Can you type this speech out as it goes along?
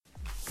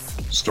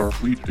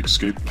Starfleet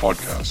Escape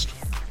Podcast.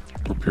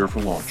 Prepare for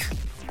launch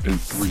in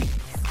 3,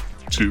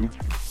 2,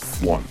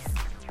 1.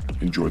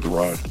 Enjoy the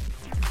ride.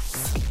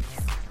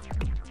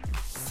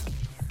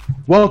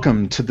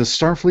 Welcome to the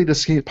Starfleet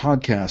Escape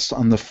Podcast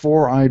on the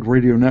Four-Eyed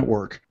Radio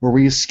Network, where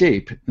we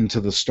escape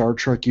into the Star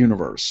Trek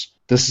universe.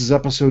 This is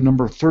episode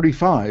number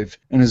 35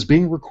 and is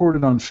being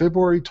recorded on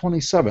February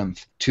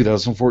 27th,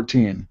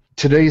 2014.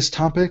 Today's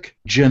topic,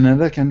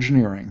 genetic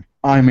engineering.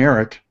 I'm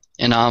Eric.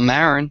 And I'm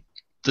Aaron.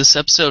 This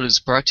episode is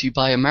brought to you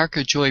by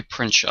America Joy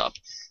Print Shop,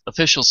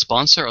 official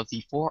sponsor of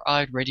the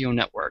Four-Eyed Radio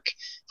Network.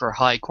 For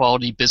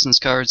high-quality business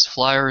cards,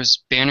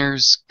 flyers,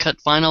 banners, cut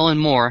vinyl, and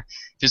more,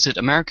 visit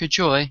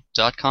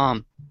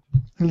americajoy.com.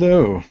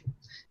 Hello.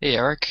 Hey,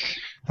 Eric.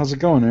 How's it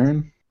going,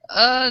 Aaron?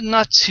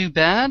 Not too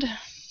bad.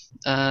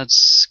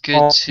 It's good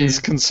All to... things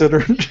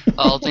considered.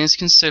 All things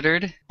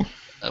considered.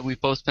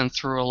 We've both been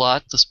through a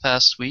lot this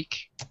past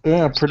week.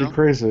 Yeah, pretty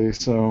crazy,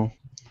 so...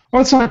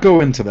 Let's not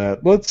go into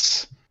that.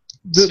 Let's...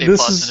 Stay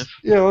positive.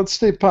 Let's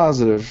stay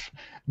positive.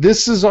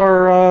 This is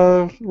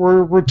our...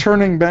 we're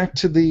returning back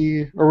to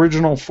the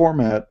original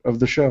format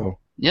of the show.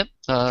 Yep.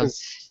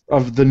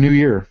 Of the new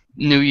year.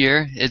 New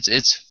year.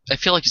 I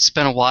feel like it's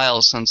been a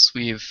while since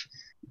we've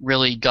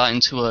really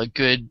gotten to a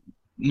good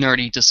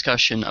nerdy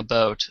discussion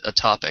about a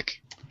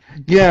topic.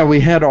 Yeah,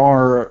 we had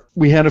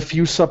a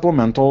few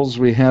supplementals.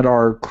 We had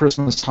our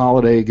Christmas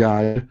holiday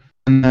guide,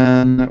 and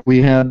then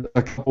we had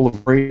a couple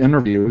of great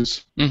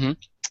interviews. Mm-hmm.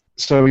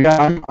 So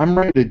yeah, I'm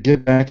ready to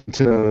get back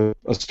into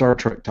a Star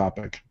Trek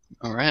topic.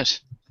 All right.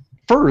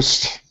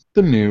 First,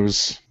 the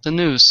news. The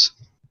news.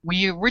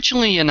 We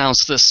originally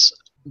announced this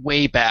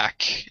way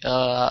back,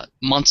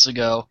 months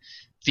ago,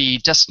 the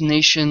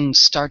destination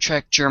Star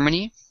Trek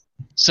Germany.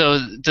 So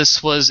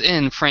this was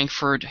in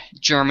Frankfurt,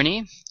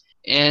 Germany,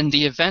 and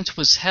the event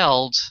was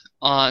held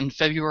on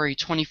February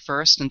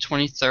 21st and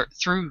 23rd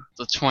through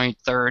the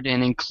 23rd,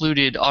 and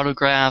included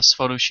autographs,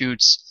 photo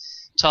shoots,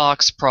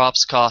 talks,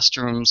 props,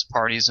 costumes,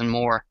 parties, and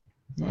more.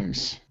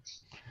 Nice.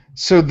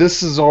 So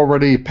this is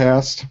already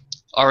passed?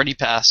 Already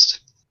passed.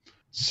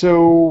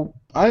 So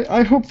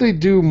I hope they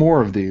do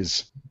more of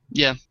these.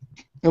 Yeah.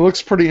 It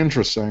looks pretty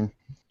interesting.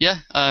 Yeah,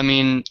 I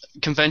mean,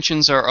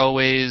 conventions are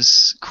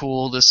always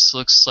cool. This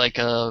looks like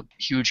a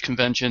huge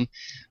convention.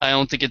 I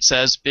don't think it's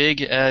as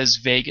big as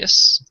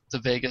Vegas, the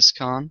Vegas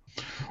Con.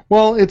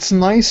 Well, it's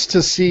nice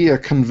to see a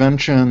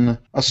convention,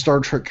 a Star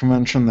Trek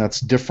convention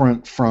that's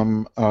different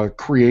from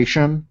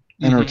Creation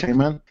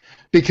Entertainment,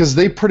 because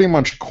they pretty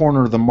much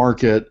corner the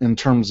market in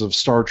terms of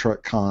Star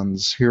Trek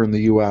cons here in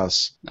the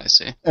U.S. I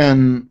see.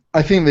 And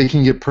I think they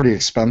can get pretty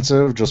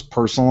expensive, just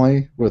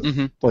personally,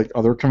 with like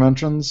other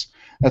conventions.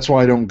 That's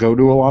why I don't go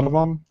to a lot of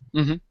them.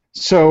 Mm-hmm.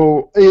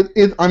 So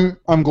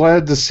I'm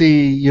glad to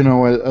see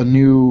a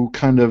new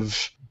kind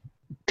of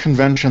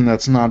convention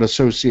that's not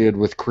associated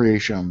with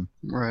Creation.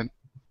 Right.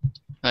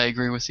 I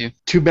agree with you.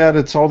 Too bad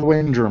it's all the way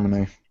in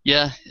Germany.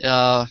 Yeah.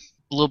 A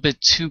little bit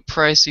too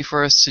pricey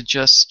for us to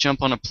just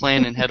jump on a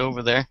plane and head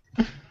over there.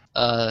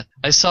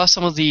 I saw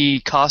some of the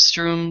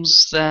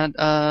costumes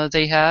that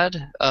they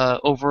had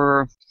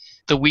over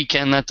the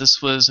weekend that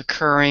this was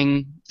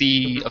occurring.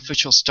 The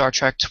official Star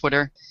Trek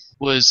Twitter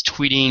was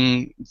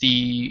tweeting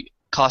the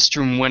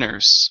costume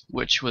winners,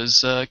 which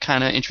was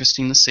kind of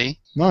interesting to see.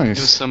 Nice.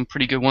 There was some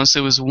pretty good ones.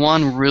 There was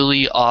one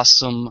really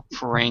awesome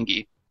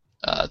Ferengi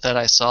that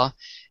I saw,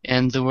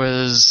 and there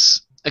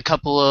was a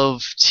couple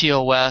of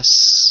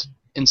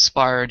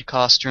TOS-inspired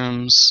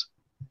costumes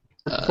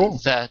cool.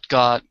 that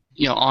got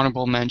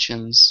honorable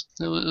mentions.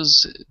 It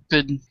was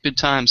good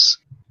times.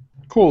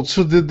 Cool.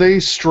 So did they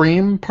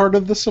stream part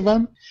of this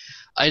event?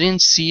 I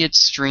didn't see it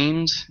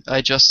streamed.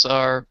 I just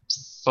saw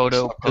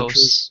photo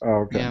posts.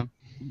 Oh, okay. Yeah.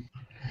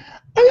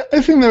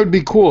 I think that would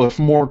be cool if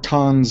more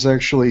cons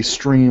actually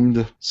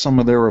streamed some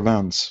of their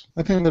events.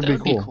 I think that'd That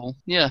would be be cool.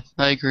 Yeah,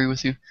 I agree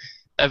with you.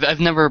 I've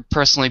never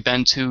personally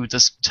been to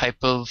this type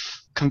of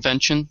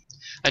convention.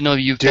 I know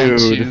you've been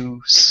to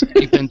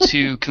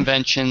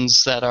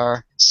conventions that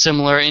are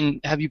similar. And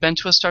have you been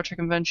to a Star Trek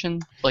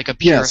convention, like a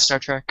pure Star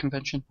Trek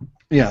convention?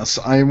 Yes,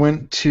 I've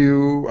been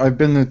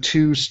to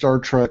 2 Star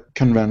Trek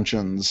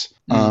conventions,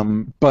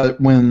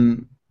 but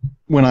when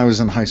I was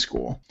in high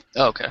school.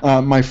 Oh, okay.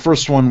 My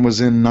first one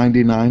was in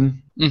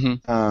 '99.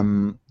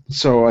 Mm-hmm.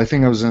 So I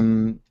think I was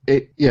in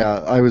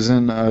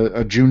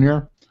a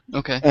junior.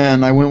 Okay.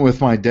 And I went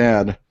with my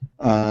dad,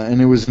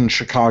 and it was in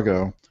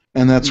Chicago,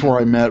 and that's where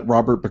I met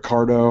Robert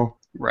Picardo.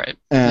 Right.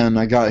 And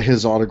I got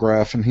his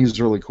autograph, and he's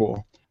really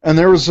cool. And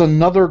there was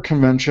another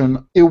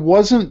convention. It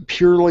wasn't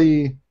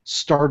purely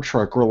Star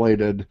Trek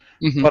related,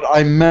 but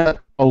I met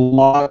a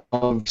lot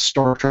of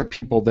Star Trek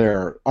people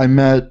there. I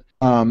met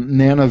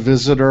Nana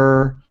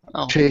Visitor,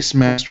 Chase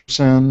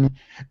Masterson,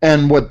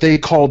 and what they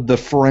called the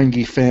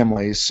Ferengi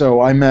family. So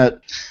I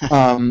met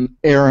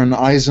Aaron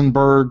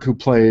Eisenberg, who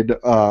played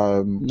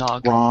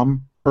Nog.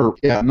 Rom,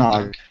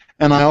 Nog.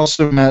 And I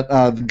also met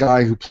the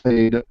guy who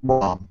played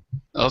Rom.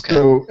 Okay.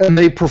 So, and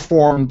they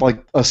performed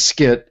like a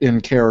skit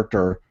in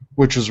character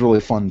which was really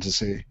fun to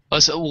see.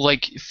 Was it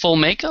like full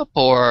makeup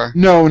or?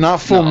 No,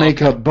 not full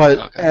makeup, okay. but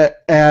Okay.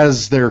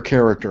 As their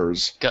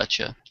characters.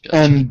 Gotcha.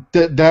 And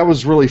that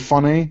was really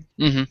funny.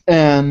 Mm-hmm.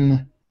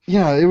 And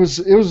yeah, that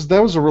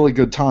was a really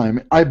good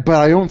time. But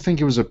I don't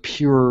think it was a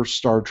pure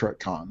Star Trek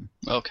con.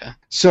 Okay.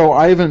 So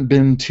I haven't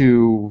been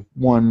to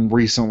one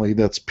recently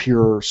that's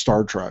pure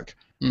Star Trek.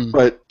 Mm.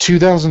 But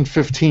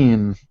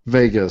 2015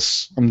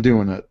 Vegas, I'm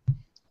doing it.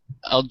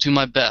 I'll do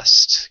my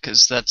best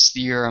because that's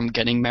the year I'm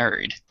getting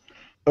married.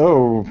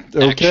 Oh,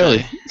 okay.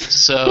 Actually.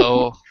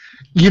 So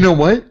You know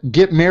what?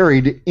 Get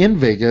married in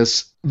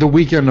Vegas the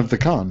weekend of the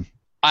con.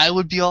 I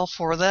would be all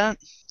for that.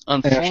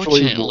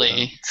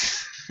 Unfortunately,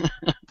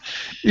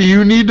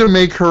 You need to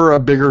make her a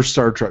bigger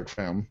Star Trek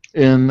fan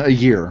in a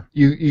year.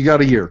 You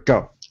got a year.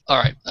 Go. all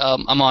right,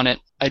 I'm on it.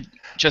 I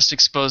just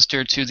exposed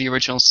her to the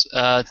original,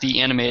 the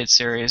animated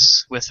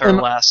series with her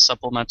last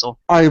supplemental.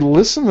 I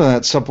listened to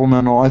that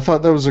supplemental. I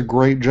thought that was a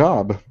great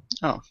job.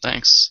 Oh,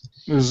 thanks.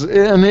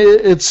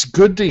 It's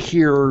good to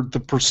hear the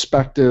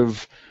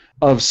perspective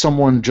of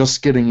someone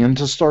just getting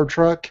into Star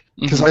Trek,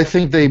 because I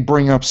think they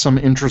bring up some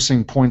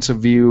interesting points of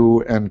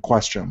view and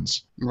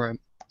questions. Right.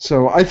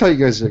 So I thought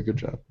you guys did a good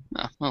job.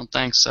 Oh, well,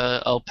 thanks.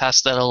 I'll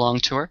pass that along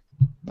to her.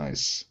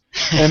 Nice.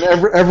 And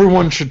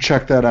everyone should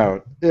check that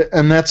out.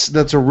 And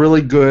that's a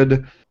really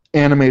good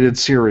animated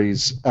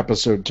series,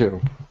 episode 2.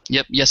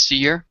 Yep,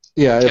 Yesteryear.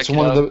 Yeah, Check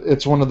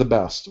it's one of the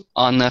best.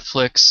 On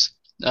Netflix.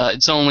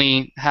 It's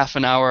only half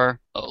an hour,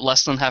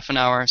 less than half an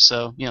hour,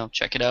 so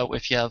check it out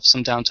if you have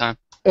some downtime.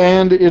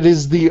 And it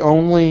is the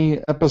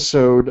only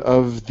episode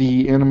of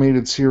the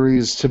animated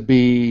series to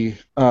be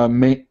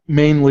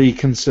mainly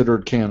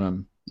considered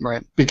canon.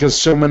 Right.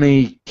 Because so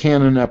many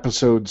canon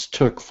episodes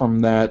took from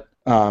that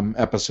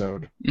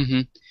episode.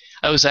 Mm-hmm.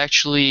 I was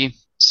actually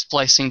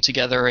splicing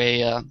together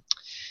a,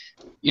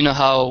 you know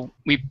how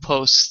we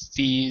post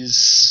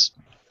these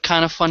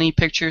kind of funny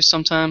pictures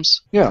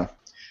sometimes? Yeah.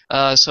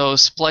 So I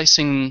was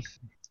splicing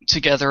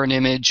together an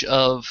image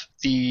of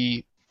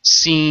the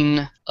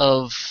scene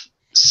of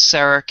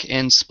Sarek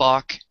and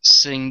Spock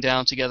sitting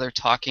down together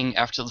talking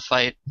after the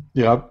fight.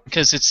 Yep.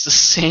 Because it's the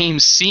same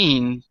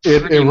scene.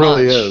 It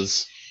really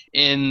is.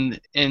 In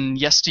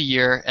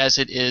Yesteryear as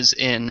it is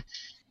in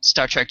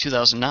Star Trek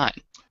 2009.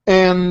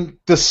 And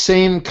the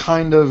same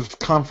kind of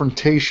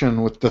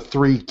confrontation with the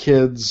 3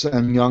 kids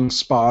and young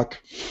Spock.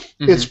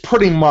 Mm-hmm. It's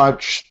pretty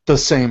much the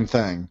same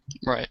thing.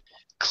 Right.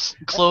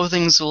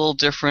 Clothing's a little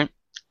different,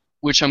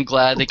 which I'm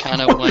glad they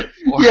kind of went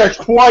for. Yeah,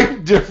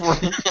 quite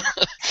different.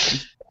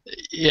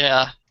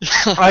 Yeah.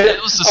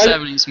 It was the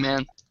 70s,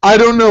 man. I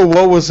don't know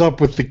what was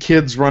up with the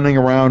kids running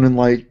around in,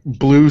 like,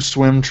 blue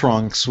swim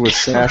trunks with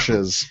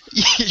sashes.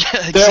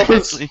 Yeah, exactly. That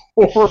was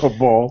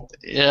horrible.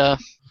 Yeah.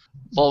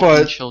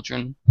 Vulcan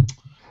children.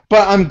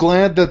 But I'm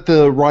glad that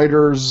the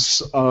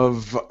writers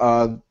of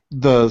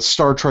the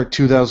Star Trek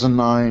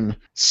 2009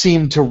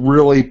 seemed to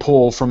really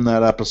pull from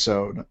that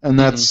episode. And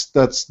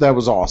that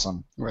was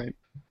awesome. Right.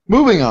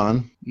 Moving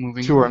on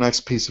to our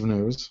next piece of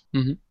news.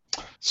 Mm-hmm.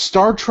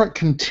 Star Trek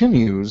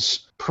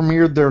Continues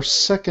premiered their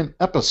second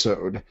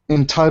episode,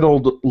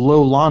 entitled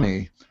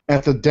Lolani,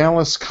 at the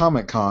Dallas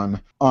Comic-Con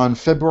on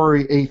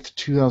February 8th,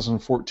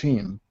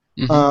 2014.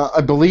 Mm-hmm.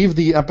 I believe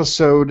the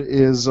episode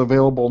is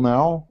available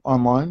now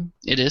online.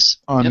 It is.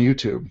 On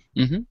YouTube.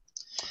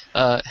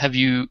 Mm-hmm. Have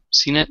you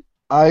seen it?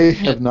 I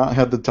have not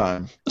had the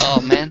time.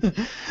 Oh, man.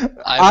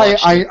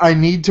 I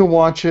need to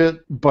watch it,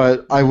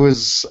 but I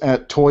was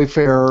at Toy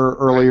Fair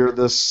earlier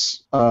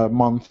this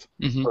month,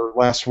 or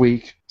last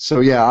week. So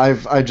yeah,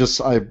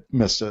 I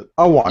missed it.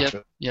 I'll watch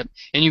it. Yep.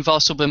 And you've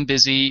also been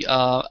busy.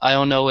 I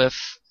don't know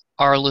if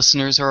our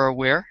listeners are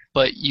aware,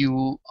 but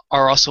you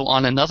are also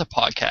on another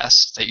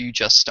podcast that you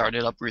just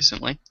started up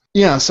recently.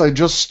 Yes, I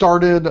just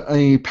started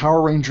a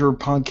Power Ranger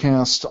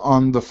podcast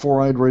on the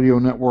Four Eyed Radio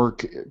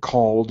Network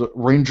called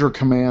Ranger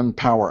Command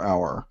Power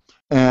Hour.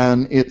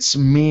 And it's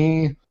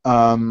me,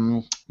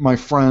 my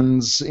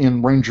friends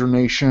in Ranger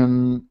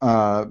Nation,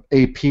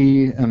 AP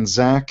and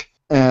Zach,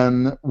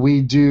 and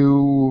we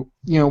do,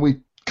 we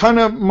kind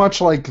of much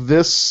like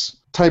this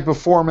type of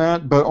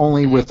format, but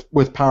only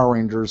with Power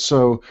Rangers.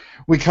 So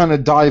we kind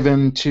of dive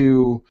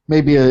into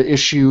maybe an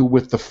issue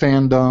with the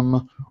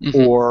fandom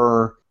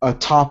or a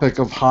topic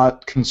of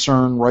hot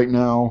concern right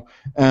now,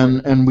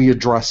 and we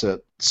address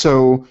it.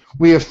 So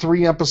we have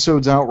 3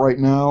 episodes out right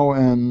now,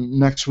 and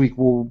next week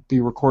we'll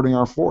be recording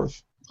our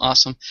 4th.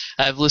 Awesome.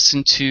 I've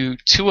listened to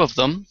 2 of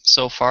them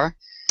so far.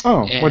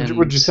 Oh,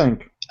 what'd you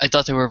think? I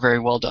thought they were very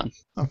well done.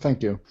 Oh,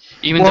 thank you.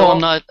 Even though I'm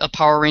not a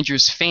Power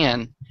Rangers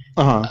fan,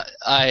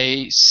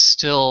 I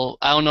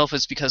don't know if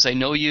it's because I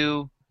know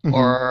you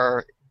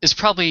or it's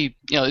probably,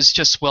 it's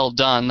just well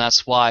done,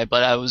 that's why,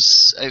 but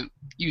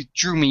you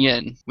drew me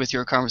in with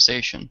your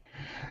conversation.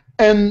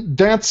 And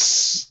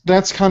that's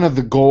kind of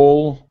the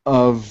goal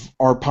of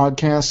our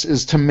podcast,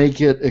 is to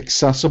make it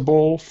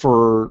accessible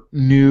for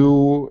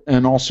new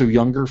and also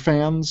younger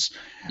fans,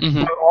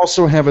 but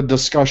also have a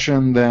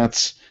discussion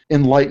that's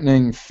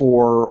enlightening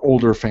for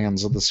older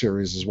fans of the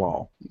series as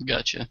well.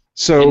 Gotcha.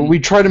 So And- we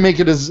try to make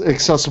it as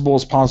accessible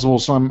as possible.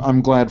 So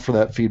I'm glad for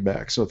that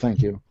feedback. So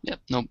thank you. Yep.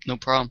 No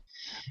problem.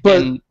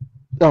 But And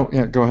oh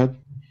yeah, go ahead.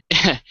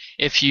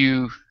 if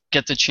you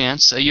get the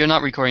chance, you're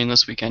not recording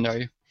this weekend, are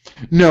you?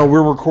 No,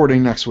 we're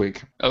recording next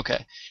week.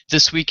 Okay.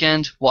 This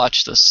weekend,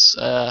 watch this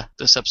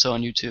episode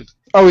on YouTube.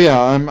 Oh yeah,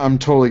 I'm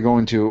totally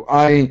going to.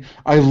 I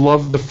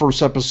love the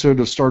first episode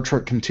of Star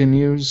Trek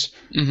Continues.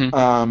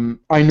 Mm-hmm.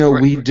 I know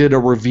Right. we did a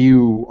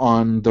review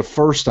on the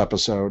first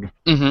episode.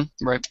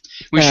 Mm-hmm. Right.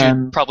 We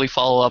should probably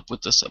follow up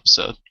with this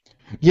episode.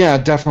 Yeah,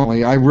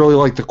 definitely. I really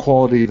like the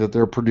quality that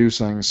they're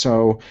producing.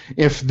 So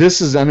if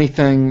this is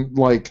anything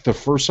like the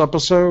first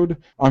episode,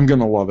 I'm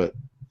gonna love it.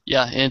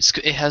 Yeah, and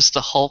it has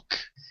the Hulk,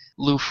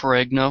 Lou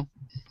Ferrigno.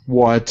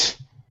 What?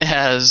 It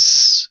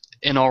has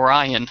an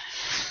Orion.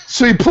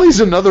 So he plays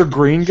another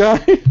green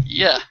guy?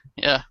 Yeah.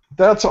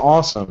 That's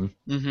awesome.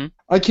 Mm-hmm.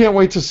 I can't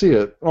wait to see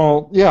it.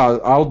 Well, yeah,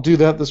 I'll do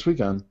that this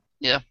weekend.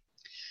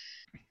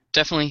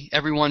 Definitely,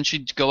 everyone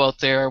should go out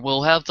there.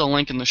 We'll have the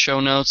link in the show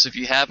notes. If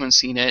you haven't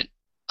seen it,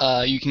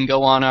 you can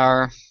go on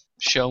our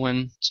show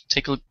and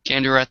take a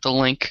gander at the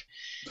link.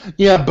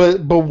 Yeah,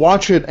 but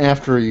watch it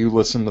after you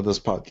listen to this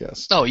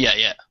podcast. Oh,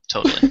 yeah,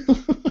 totally.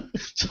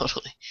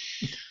 Totally.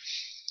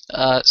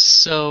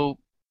 So,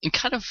 in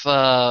kind of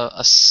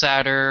a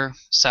sadder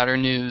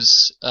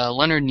news,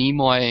 Leonard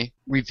Nimoy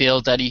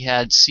revealed that he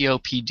had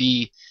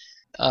COPD,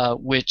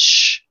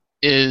 which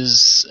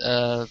is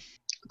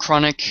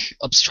chronic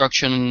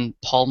obstruction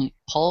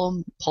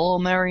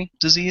pulmonary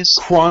disease.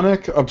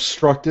 Chronic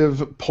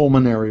obstructive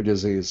pulmonary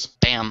disease.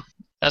 Bam.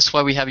 That's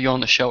why we have you on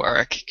the show,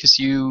 Eric, because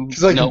you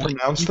I know can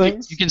pronounce you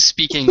things. you can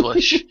speak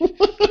English.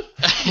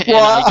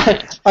 Well,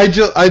 I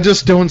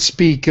just don't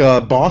speak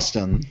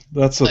Boston.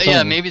 That's the thing.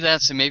 Yeah, maybe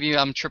that's it. Maybe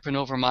I'm tripping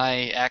over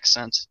my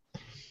accent.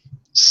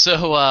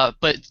 So,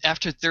 but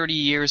after 30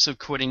 years of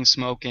quitting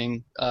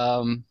smoking,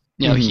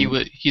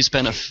 he's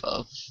been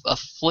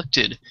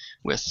afflicted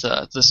with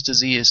this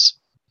disease,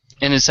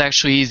 and it's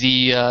actually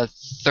the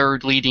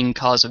third leading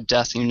cause of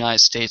death in the United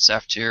States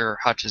after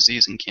heart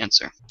disease and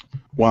cancer.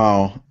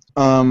 Wow.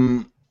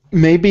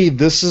 Maybe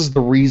this is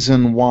the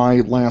reason why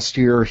last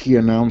year he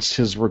announced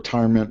his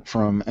retirement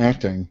from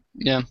acting.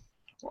 Yeah.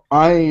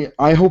 I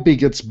hope he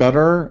gets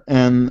better,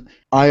 and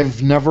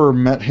I've never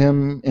met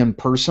him in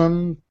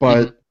person,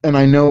 but and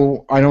I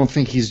don't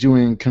think he's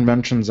doing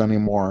conventions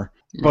anymore.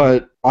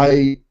 But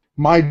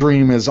my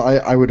dream is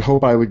I would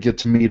hope I would get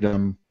to meet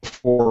him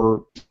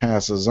before he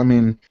passes. I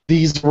mean,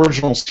 these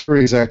original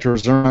series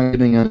actors are not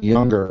getting any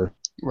younger.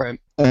 Right.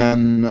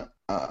 And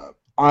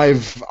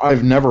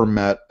I've never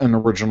met an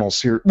original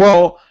series.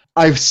 Well,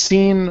 I've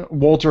seen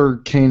Walter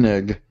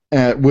Koenig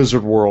at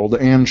Wizard World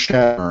and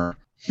Shatner.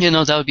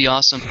 That would be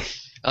awesome.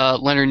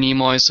 Leonard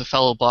Nimoy is a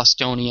fellow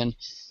Bostonian,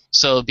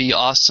 so it'd be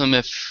awesome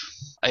if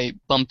I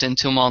bumped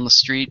into him on the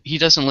street. He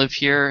doesn't live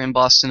here in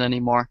Boston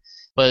anymore,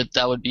 but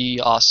that would be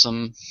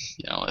awesome.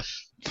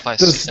 If I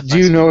Do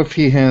you know if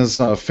he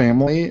has a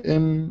family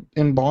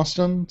in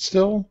Boston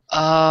still?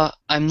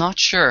 I'm not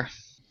sure.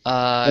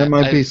 That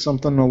might be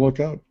something to look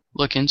up.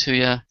 Look into,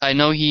 yeah. I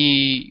know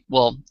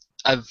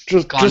I've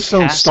just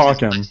don't stalk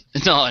him.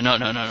 No,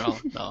 not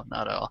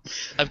at all.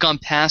 I've gone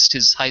past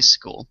his high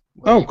school.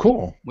 Oh,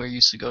 cool. Where he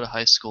used to go to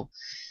high school,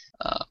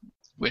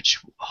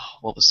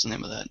 what was the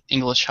name of that?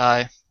 English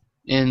High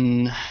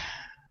in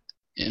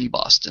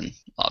Boston,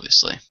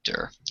 obviously.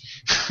 Durr.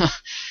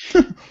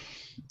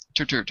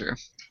 Durr.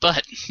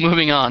 But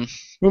moving on.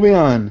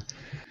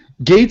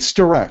 Gates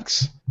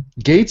directs.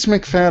 Gates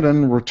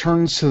McFadden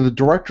returns to the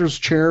director's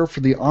chair for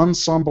the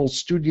Ensemble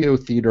Studio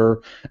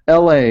Theater,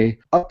 L.A.,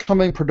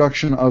 upcoming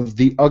production of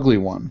The Ugly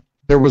One.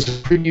 There was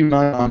a preview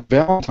night on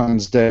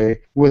Valentine's Day,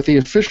 with the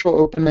official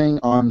opening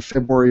on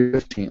February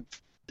 15th.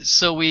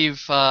 So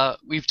we've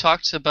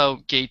talked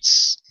about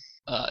Gates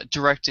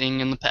directing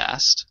in the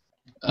past,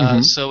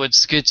 so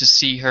it's good to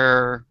see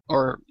her,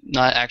 or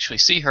not actually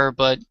see her,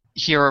 but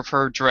hear of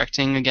her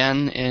directing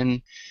again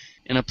in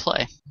a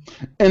play.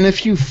 And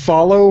if you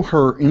follow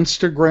her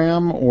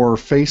Instagram or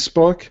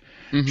Facebook,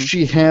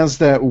 she has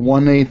that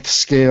 1/8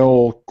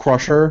 scale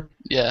crusher.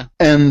 Yeah.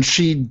 And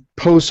she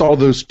posts all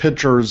those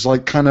pictures,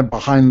 like, kind of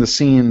behind the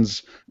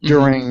scenes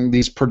during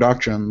these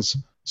productions.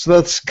 So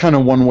that's kind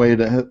of one way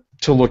to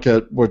look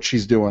at what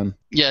she's doing.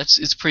 Yeah,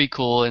 it's pretty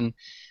cool. And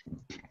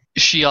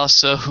she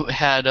also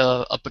had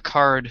a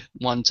Picard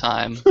one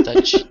time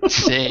that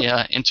they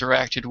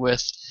interacted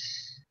with.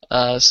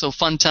 So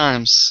fun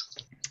times.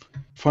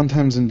 Fun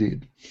times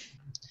indeed.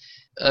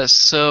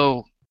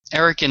 So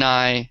Eric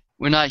and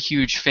we're not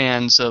huge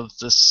fans of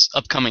this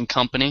upcoming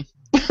company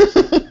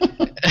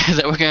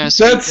that we're going to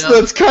speak of.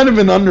 That's kind of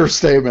an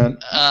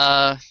understatement.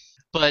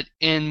 But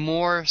in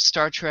more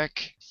Star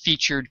Trek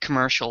featured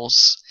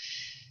commercials,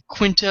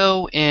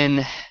 Quinto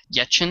and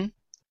Yelchin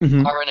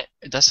are in it.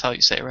 That's how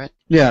you say it, right?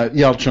 Yeah,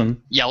 Yelchin.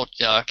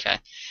 Okay.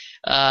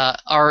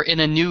 Are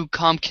in a new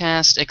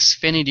Comcast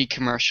Xfinity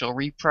commercial,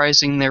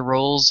 reprising their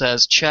roles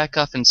as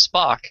Chekhov and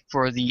Spock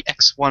for the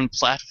X1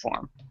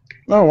 platform.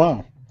 Oh,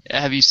 wow.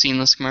 Have you seen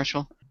this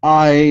commercial?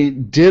 I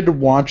did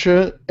watch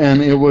it,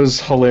 and it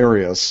was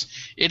hilarious.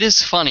 It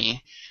is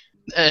funny.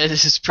 It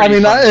is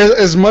pretty funny.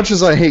 As much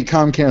as I hate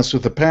Comcast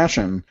with a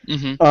passion,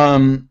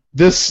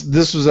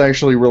 this was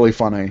actually really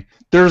funny.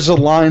 There's a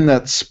line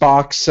that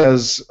Spock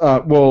says,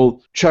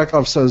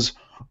 Chekhov says,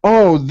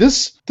 "Oh,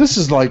 this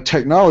is like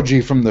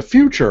technology from the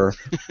future,"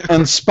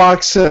 and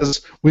Spock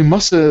says, "We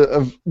must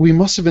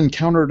have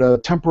encountered a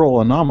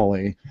temporal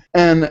anomaly,"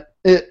 and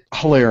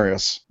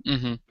hilarious,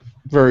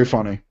 very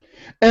funny,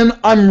 and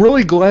I'm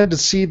really glad to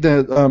see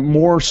that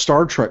more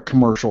Star Trek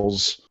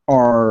commercials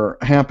are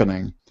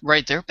happening.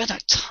 Right, there have been a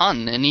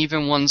ton, and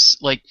even ones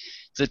like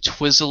the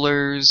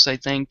Twizzlers, I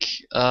think.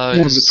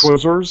 The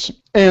Twizzlers,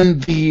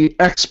 and the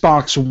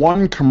Xbox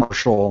One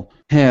commercial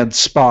had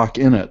Spock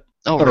in it.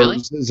 Oh, really?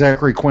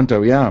 Zachary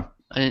Quinto, yeah.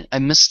 I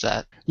missed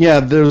that. Yeah,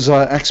 there's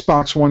a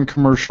Xbox One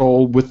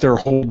commercial with their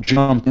whole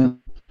Jump In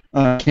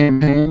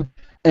campaign,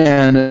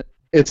 and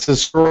it's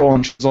this girl,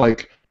 and she's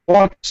like,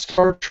 "Watch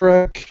Star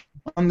Trek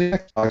on the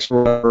Xbox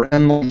or whatever,"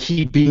 and like,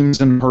 he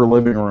beams in her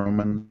living room,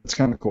 and it's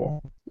kind of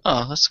cool.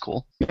 Oh, that's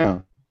cool. Yeah.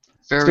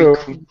 Very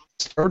cool.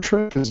 Star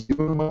Trek is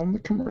doing well in the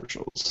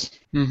commercials.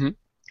 Mm-hmm.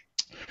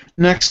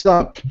 Next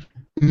up,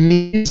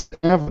 Mies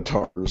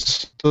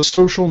Avatars. The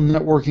social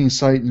networking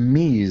site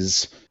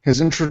Mies has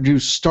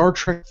introduced Star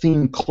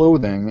Trek-themed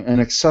clothing and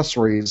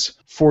accessories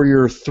for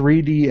your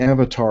 3D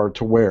avatar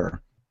to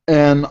wear.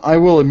 And I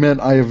will admit,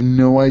 I have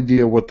no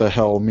idea what the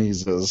hell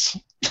Mies is.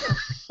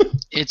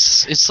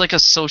 It's like a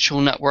social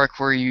network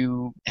where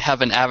you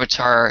have an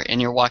avatar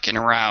and you're walking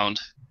around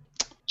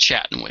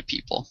chatting with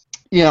people.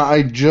 Yeah,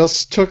 I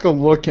just took a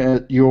look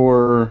at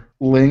your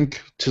link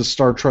to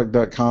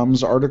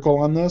StarTrek.com's article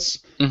on this.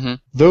 Mm-hmm.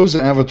 Those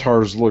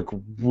avatars look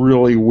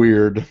really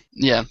weird.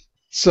 Yeah.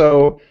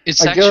 So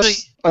it's I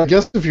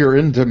guess if you're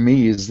into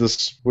Mies,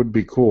 this would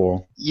be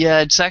cool. Yeah,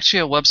 it's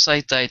actually a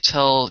website that I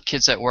tell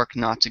kids at work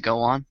not to go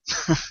on.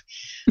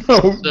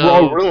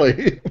 Oh,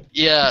 really?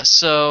 Yeah,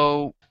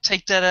 so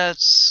take that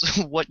as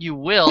what you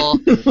will.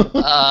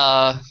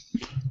 But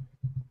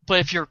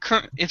if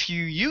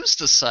you use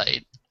the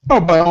site, oh,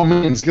 by all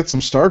means, get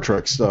some Star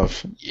Trek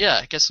stuff.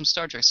 Yeah, get some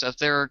Star Trek stuff.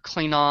 There are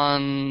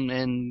Klingon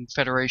and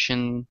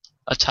Federation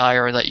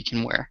attire that you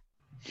can wear,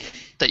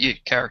 that your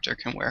character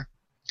can wear.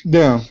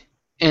 Yeah.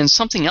 And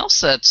something else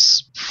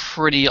that's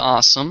pretty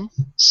awesome,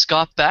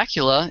 Scott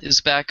Bakula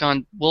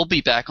will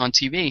be back on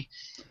TV.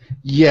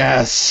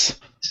 Yes.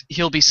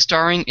 He'll be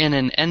starring in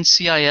an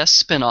NCIS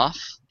spin-off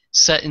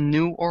set in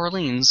New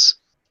Orleans.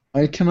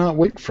 I cannot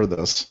wait for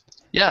this.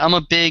 Yeah, I'm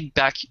a big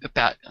Bakula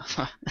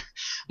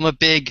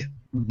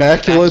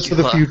to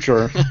the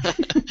future.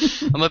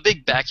 I'm a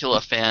big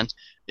Bakula fan.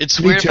 It's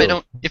Me weird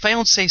too. if I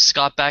don't say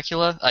Scott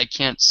Bakula, I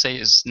can't say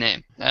his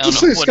name. Just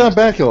say Scott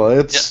Bakula.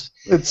 It's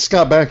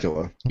Scott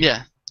Bakula.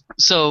 Yeah.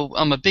 So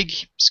I'm a big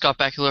Scott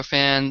Bakula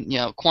fan. You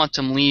know,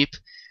 Quantum Leap.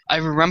 I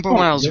remember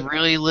when I was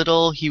really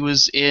little, he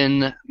was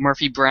in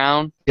Murphy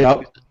Brown.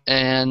 Yep.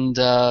 And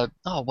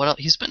what else?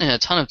 He's been in a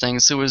ton of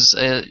things. There was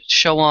a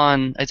show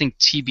on, I think,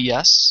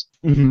 TBS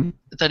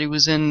that he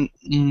was in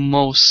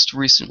most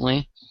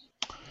recently.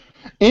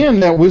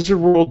 And at Wizard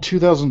World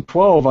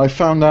 2012, I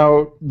found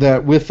out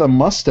that with a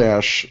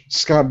mustache,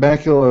 Scott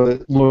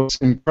Bakula looks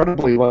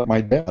incredibly like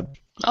my dad.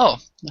 Oh,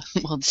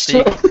 well,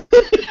 see.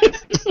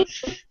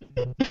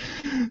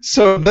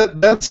 So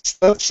that's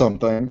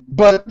something.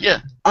 But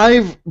yeah,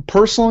 I've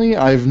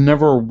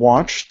never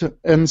watched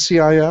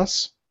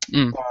NCIS.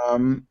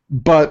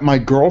 But my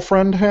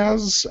girlfriend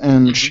has,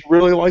 and she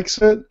really likes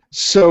it.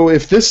 So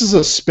if this is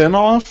a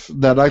spin-off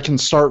that I can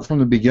start from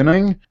the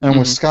beginning, and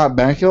with Scott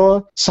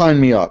Bakula, sign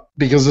me up,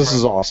 because this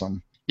is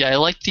awesome. Yeah, I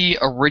like the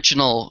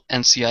original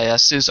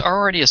NCIS. There's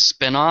already a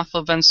spin-off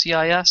of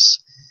NCIS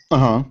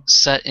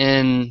set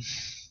in,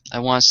 I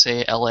want to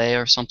say, LA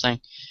or something.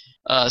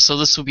 So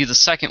this will be the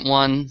second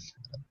one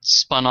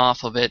spun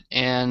off of it,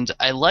 and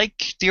I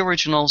like the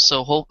original,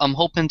 so I'm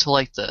hoping to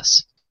like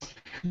this.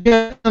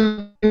 Yeah,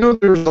 and I know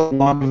there's a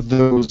lot of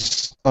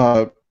those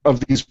of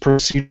these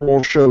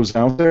procedural shows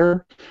out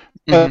there,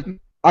 but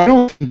I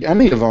don't think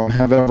any of them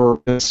have ever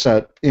been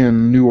set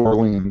in New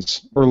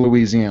Orleans or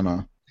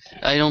Louisiana.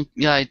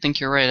 Yeah, I think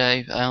you're right.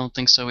 I don't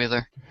think so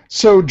either.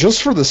 So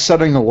just for the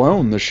setting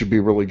alone, this should be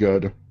really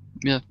good.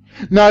 Yeah.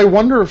 Now I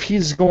wonder if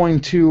he's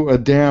going to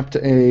adapt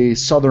a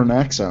Southern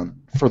accent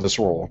for this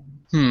role.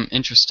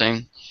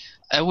 Interesting.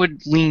 I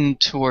would lean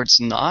towards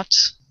not.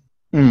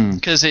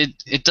 Because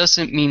it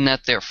doesn't mean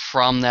that they're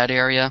from that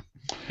area.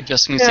 It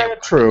just means they're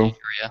true. from the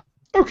area.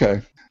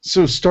 Okay.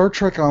 So Star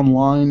Trek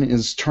Online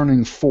is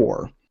turning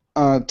 4.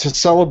 To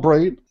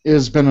celebrate, it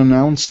has been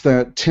announced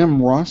that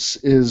Tim Russ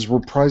is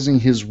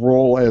reprising his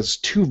role as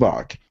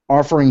Tuvok,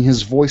 offering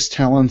his voice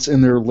talents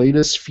in their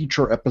latest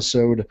feature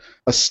episode,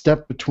 A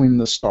Step Between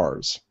the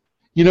Stars.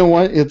 You know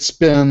what? It's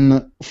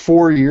been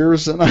 4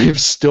 years, and I have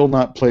still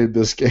not played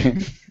this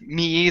game.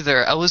 Me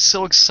either. I was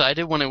so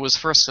excited when it was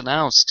first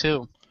announced,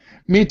 too.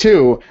 Me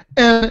too.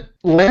 And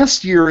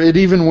last year it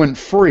even went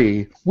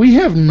free. We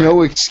have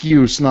no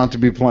excuse not to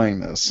be playing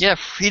this. Yeah,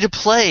 free to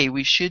play.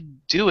 We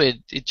should do it.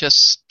 It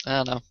just,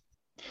 I don't know.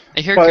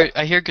 I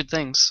hear good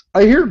things.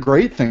 I hear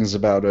great things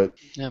about it.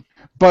 Yeah.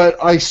 But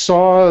I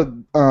saw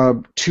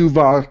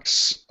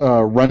Tuvok's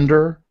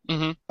render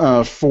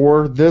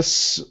for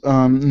this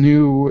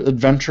new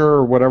adventure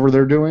or whatever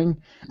they're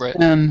doing. Right.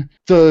 And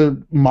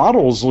the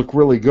models look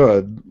really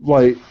good.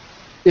 Like,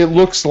 it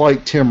looks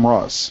like Tim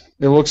Russ.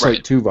 It looks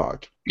like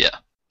Tuvok. Yeah.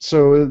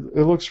 So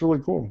it looks really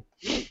cool.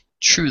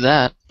 True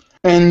that.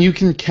 And you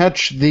can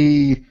catch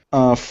the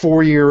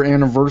 4-year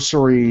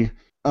anniversary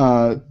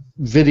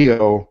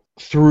video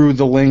through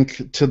the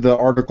link to the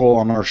article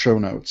on our show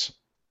notes.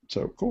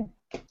 So, cool.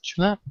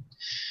 True that.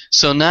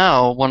 So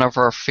now, one of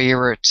our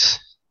favorite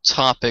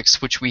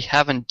topics, which we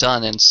haven't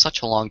done in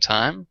such a long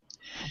time.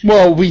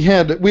 Well, we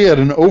had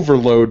an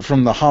overload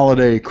from the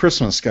holiday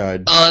Christmas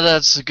guide. Oh,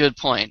 that's a good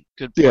point.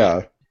 Good point.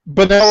 Yeah,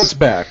 but now it's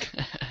back.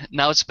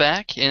 Now it's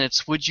back, and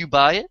it's Would You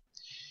Buy It?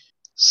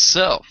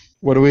 So,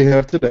 what do we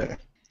have today?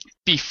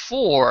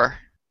 Before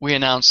we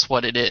announce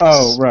what it is.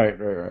 Oh, right.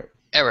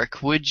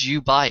 Eric, would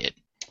you buy it?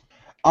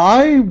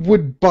 I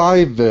would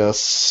buy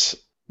this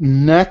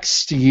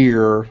next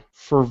year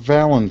for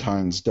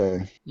Valentine's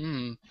Day.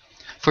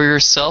 For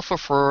yourself or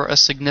for a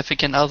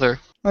significant other?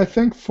 I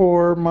think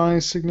for my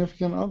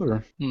significant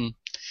other.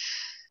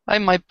 I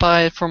might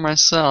buy it for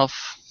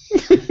myself.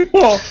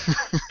 well,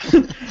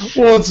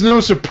 it's no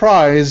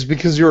surprise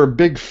because you're a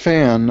big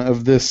fan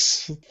of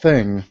this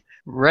thing.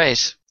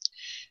 Right.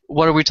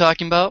 What are we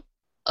talking about?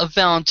 A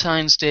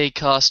Valentine's Day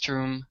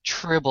costume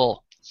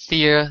Tribble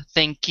Thea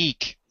Think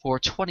Geek for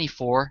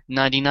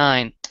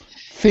 $24.99.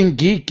 Think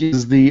Geek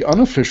is the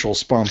unofficial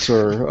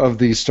sponsor of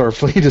the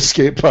Starfleet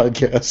Escape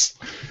podcast,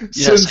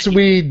 since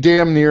we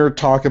damn near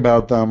talk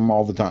about them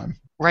all the time.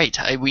 Right.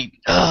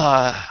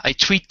 I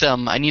tweet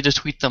them. I need to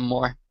tweet them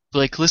more.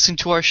 Like, listen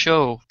to our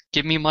show.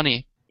 Give me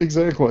money.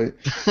 Exactly.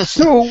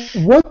 So,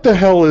 what the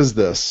hell is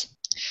this?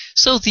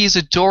 So these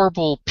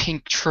adorable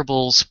pink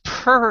tribbles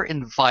purr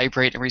and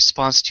vibrate in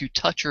response to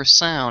touch or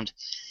sound,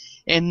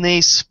 and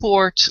they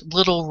sport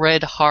little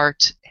red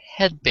heart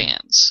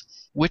headbands,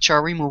 which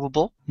are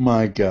removable.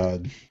 My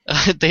God.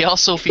 They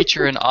also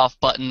feature an off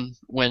button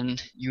when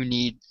you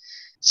need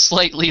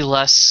slightly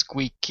less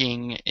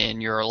squeaking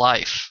in your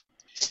life.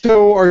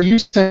 So are you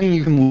saying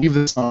you can leave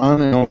this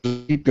on and it'll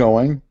just keep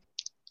going?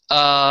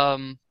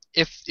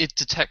 If it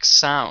detects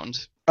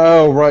sound.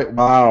 Oh, right.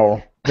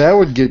 Wow. That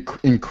would get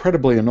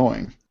incredibly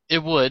annoying.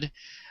 It would.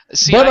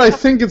 See, but I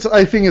think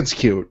it's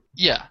cute.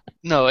 Yeah.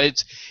 No,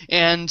 it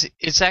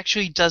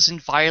actually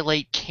doesn't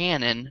violate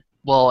canon.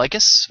 Well, I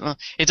guess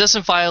it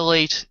doesn't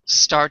violate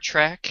Star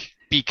Trek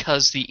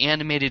because the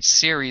animated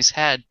series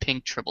had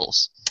pink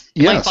tribbles.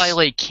 It might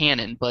violate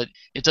canon, but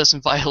it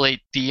doesn't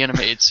violate the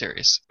animated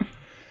series.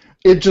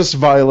 It just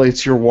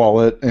violates your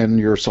wallet and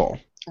your soul.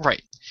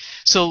 Right.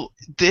 So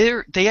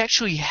they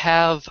actually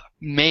have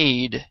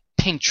made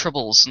pink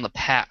tribbles in the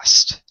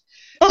past.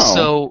 Oh.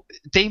 So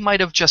they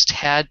might have just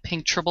had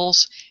pink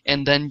tribbles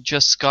and then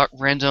just got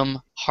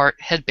random heart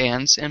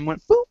headbands and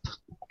went boop.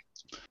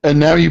 And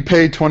now you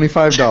pay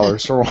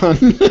 $25 for one.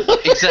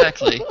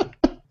 Exactly.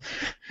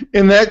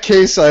 In that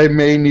case, I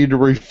may need to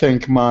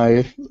rethink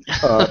my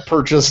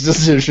purchase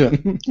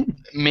decision.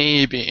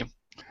 Maybe.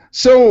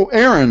 So,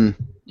 Aaron,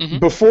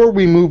 before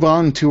we move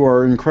on to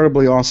our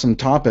incredibly awesome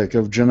topic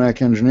of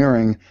genetic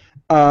engineering,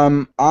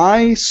 I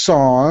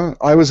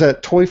was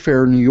at Toy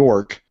Fair New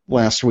York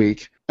last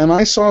week, and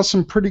I saw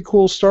some pretty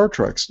cool Star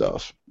Trek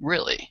stuff.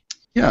 Really?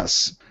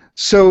 Yes.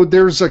 So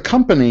there's a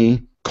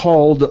company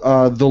called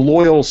The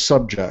Loyal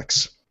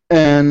Subjects,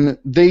 and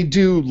they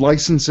do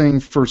licensing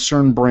for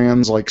certain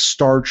brands like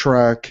Star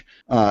Trek,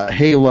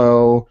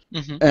 Halo,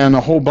 and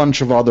a whole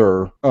bunch of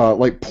other,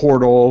 like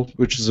Portal,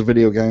 which is a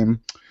video game.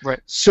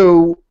 Right.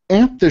 So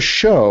at the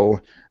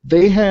show,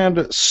 they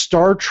had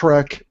Star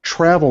Trek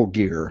travel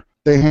gear.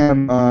 They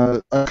had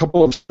a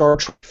couple of Star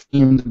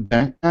Trek-themed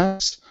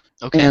backpacks,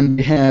 and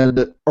they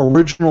had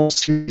original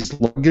series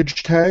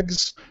luggage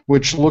tags,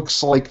 which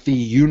looks like the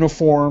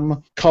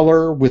uniform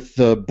color with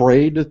the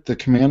braid, the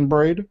command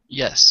braid.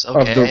 Yes,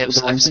 okay,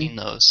 I've seen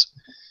those.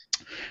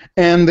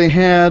 And they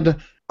had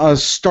a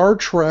Star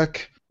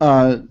Trek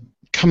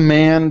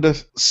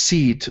command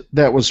seat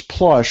that was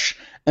plush,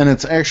 and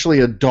it's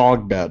actually a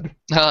dog bed.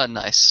 Ah,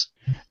 nice.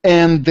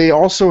 And they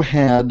also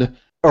had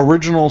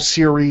original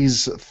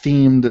series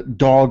themed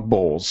dog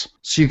bowls,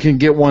 so you can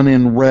get one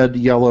in red,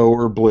 yellow,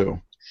 or blue.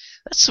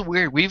 That's so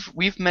weird.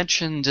 We've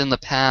mentioned in the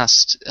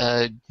past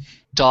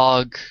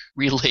dog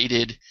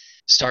related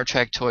Star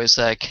Trek toys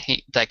that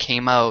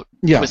came out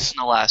within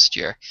the last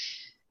year.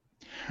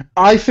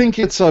 I think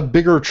it's a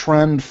bigger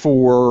trend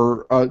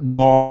for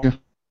dog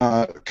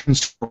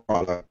consumer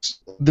products.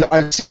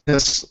 I've seen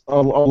this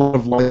a lot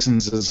of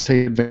licenses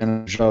take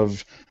advantage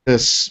of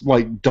this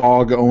like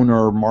dog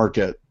owner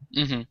market.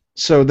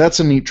 So that's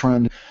a neat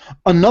trend.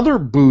 Another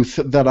booth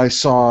that I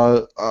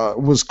saw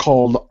was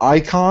called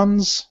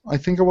Icons. I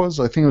think it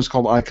was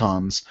called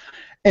Icons,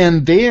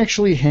 and they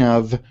actually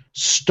have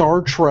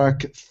Star Trek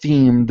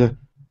themed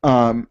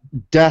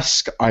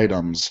desk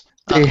items.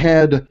 They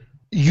had,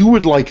 you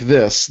would like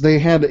this. They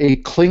had a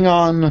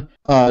Klingon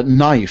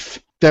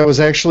knife that was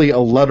actually a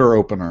letter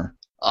opener.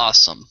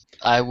 Awesome.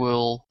 I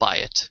will buy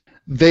it.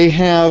 They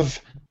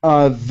have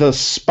the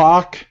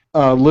Spock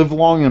Live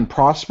Long and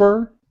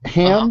Prosper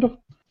hand,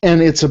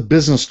 and it's a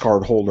business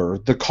card holder.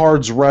 The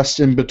cards rest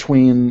in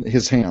between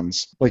his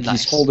hands. Like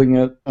Nice. he's holding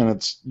it, and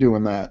it's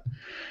doing that.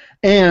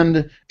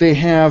 And they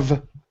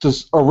have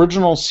this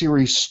original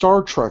series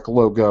Star Trek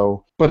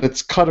logo, but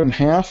it's cut in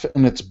half,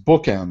 and it's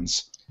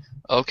bookends.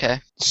 Okay.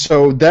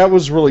 So that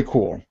was really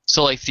cool.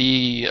 So like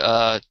the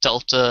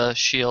Delta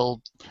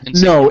Shield.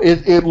 No,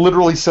 it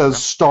literally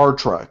says Star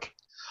Trek.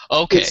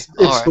 Okay. It's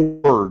All right. the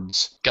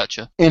words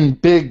Gotcha. in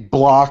big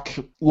block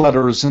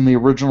letters in the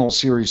original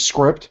series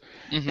script,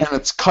 Hmm. and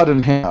it's cut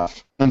in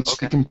half. And so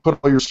Okay. you can put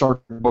all your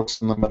Star Trek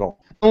books in the middle.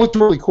 It looked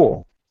really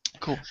cool.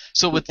 Cool.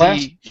 So with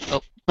Last-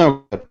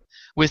 No,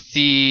 with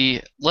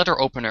the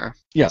letter opener,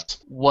 yes.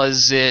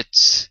 was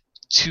it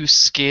to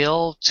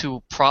scale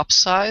to prop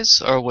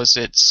size, or was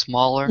it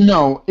smaller?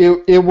 No,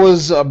 it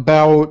was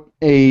about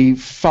a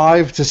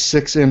 5 to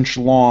 6 inch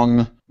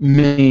long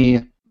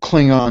mini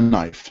Klingon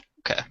knife.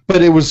 Okay.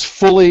 But it was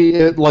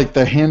fully like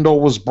the handle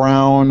was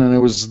brown and it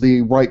was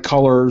the right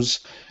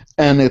colors,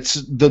 and it's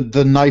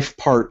the knife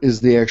part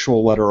is the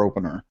actual letter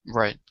opener.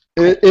 Right.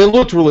 It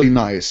looked really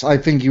nice. I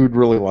think you would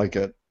really like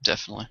it.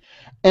 Definitely.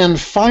 And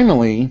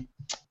finally,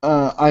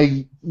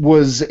 I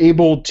was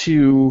able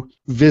to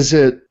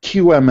visit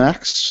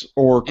QMX,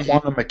 or Mhm.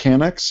 Quantum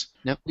Mechanics.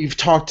 Yep. We've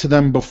talked to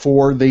them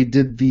before. They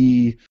did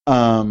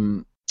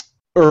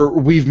or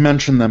we've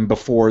mentioned them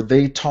before.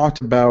 They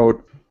talked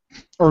about,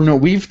 or no,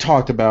 we've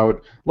talked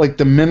about like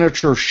the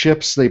miniature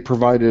ships they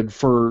provided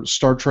for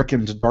Star Trek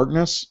Into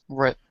Darkness.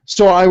 Right.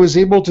 So I was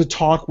able to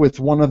talk with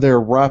one of their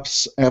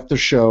reps at the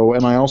show,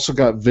 and I also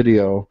got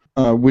video,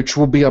 which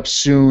will be up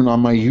soon on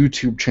my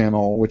YouTube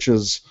channel, which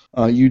is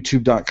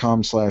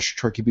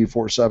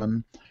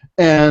youtube.com/TrekkieB47.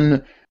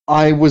 And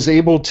I was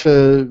able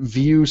to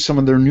view some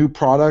of their new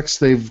products.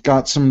 They've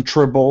got some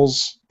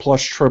Tribbles,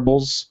 plush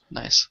Tribbles.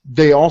 Nice.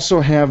 They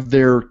also have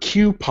their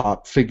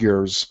Q-Pop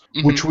figures,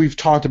 which we've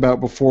talked about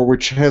before,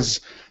 which has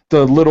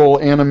the little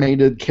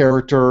animated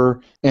character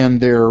and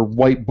their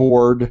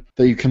whiteboard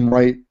that you can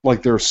write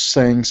like they're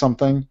saying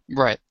something.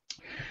 Right.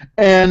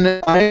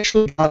 And I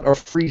actually got a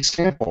free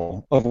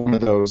sample of one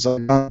of those. I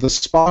got the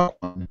Spock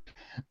one.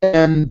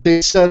 And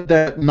they said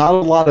that not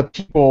a lot of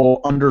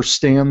people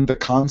understand the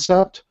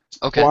concept.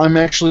 Okay. Well, I'm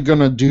actually going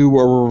to do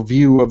a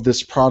review of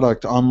this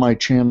product on my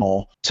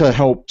channel to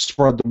help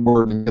spread the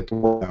word and get the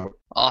word out.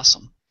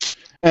 Awesome.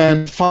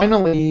 And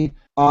finally,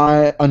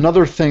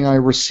 another thing I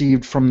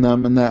received from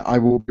them and that I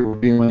will be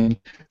reviewing,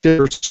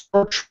 they're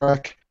Star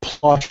Trek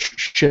plush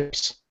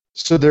ships.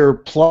 So they're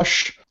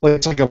plush, like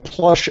it's like a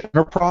plush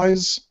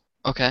Enterprise.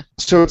 Okay.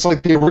 So it's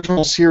like the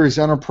original series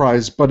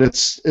Enterprise, but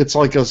it's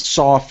like a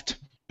soft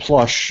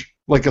plush,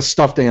 like a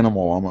stuffed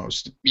animal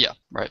almost. Yeah.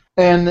 Right.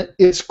 And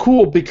it's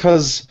cool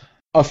because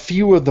a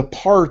few of the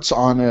parts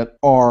on it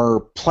are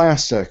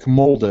plastic,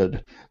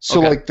 molded. So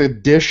Okay. like the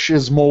dish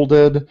is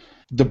molded,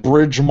 the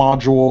bridge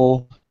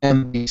module,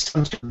 and the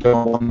sensor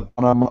dome on the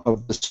bottom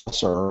of the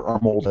saucer are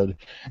molded.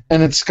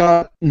 And it's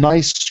got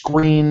nice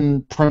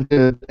screen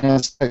printed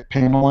Aztec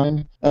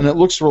paneling, and it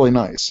looks really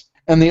nice.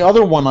 And the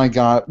other one I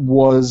got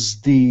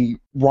was the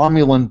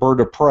Romulan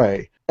Bird of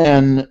Prey.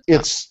 And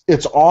it's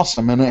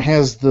awesome, and it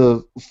has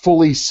the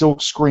fully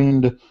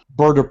silk-screened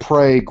Bird of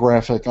Prey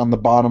graphic on the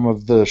bottom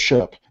of the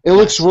ship. It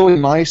looks really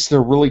nice.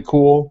 They're really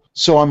cool.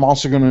 So I'm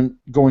also going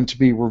to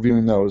be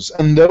reviewing those.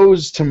 And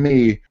those, to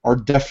me, are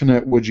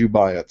definite would you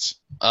buy it's.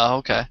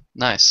 Okay.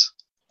 Nice.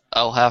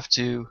 I'll have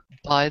to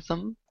buy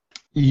them.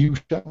 You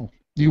shall.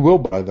 You will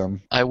buy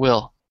them. I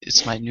will.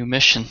 It's my new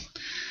mission.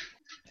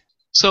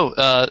 So,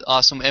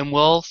 awesome. And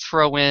we'll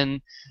throw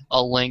in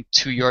a link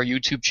to your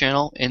YouTube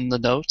channel in the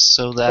notes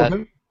so that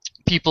Okay.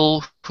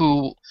 people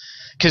who...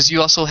 Because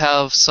you also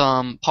have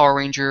some Power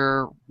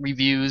Ranger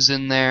reviews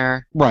in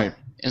there Right.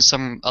 and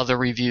some other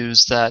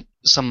reviews that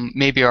some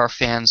maybe our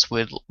fans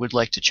would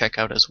like to check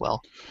out as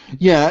well.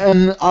 Yeah,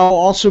 and I'll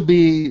also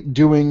be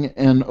doing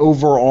an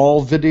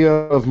overall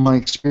video of my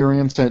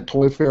experience at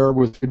Toy Fair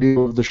with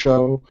video of the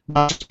show.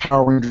 Not just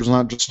Power Rangers,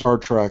 not just Star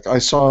Trek. I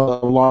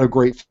saw a lot of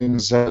great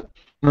things that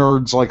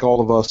nerds like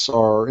all of us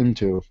are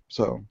into.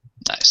 So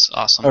Nice.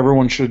 Awesome.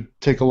 everyone should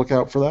take a look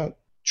out for that.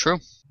 True.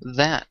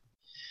 That.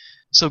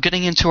 So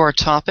getting into our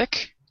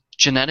topic,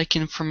 genetic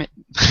information.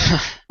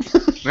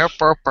 Burp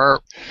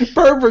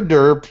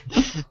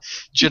derp.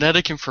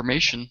 Genetic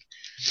information.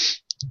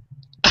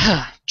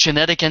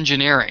 Genetic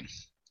engineering.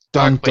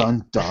 Dun Wait.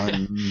 dun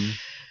dun.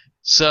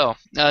 So,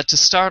 to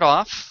start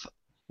off,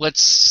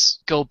 let's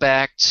go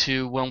back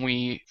to when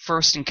we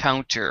first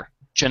encounter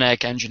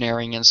genetic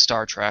engineering in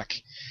Star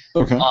Trek,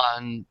 Okay.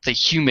 on the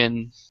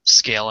human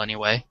scale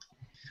anyway.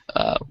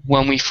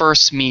 When we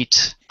first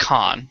meet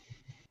Khan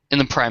in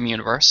the Prime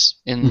Universe,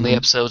 in the Mhm.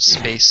 episode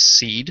Space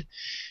Seed,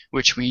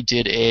 which we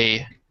did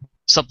a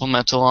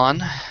supplemental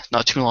on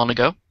not too long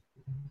ago.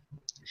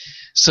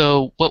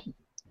 So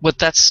what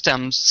that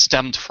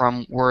stemmed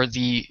from were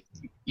the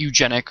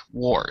eugenic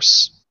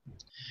wars.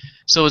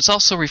 So it's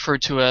also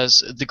referred to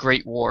as the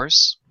Great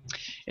Wars,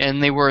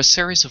 And they were a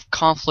series of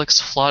conflicts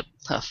fought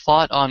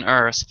on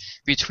Earth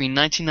between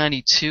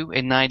 1992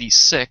 and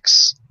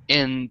 96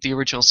 in the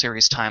original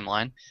series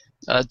timeline.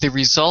 The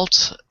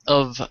result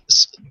of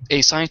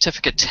a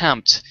scientific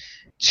attempt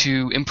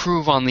to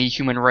improve on the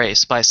human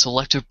race by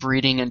selective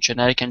breeding and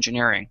genetic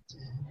engineering.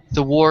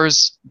 The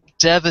wars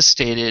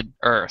devastated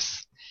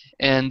Earth,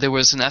 and there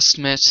was an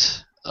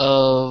estimate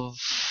of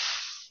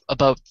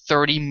about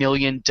 30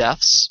 million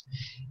deaths,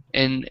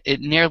 and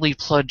it nearly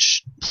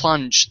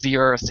plunged the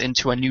Earth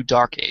into a new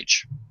dark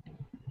age.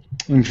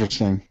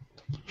 Interesting.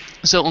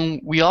 So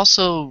we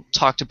also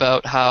talked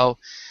about how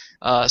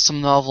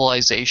some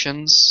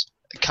novelizations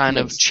kind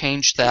of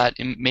changed that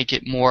and make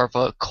it more of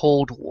a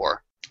Cold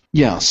War.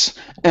 Yes,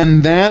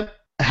 and that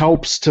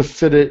helps to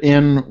fit it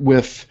in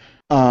with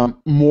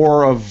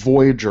more of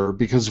Voyager,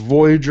 because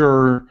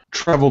Voyager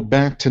traveled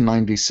back to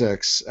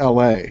 96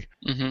 LA,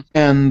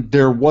 and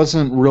there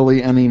wasn't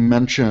really any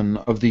mention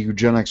of the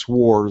eugenics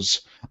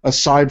wars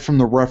aside from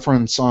the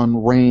reference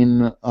on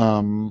Rain.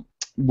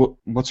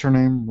 What's her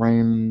name?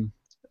 Rain.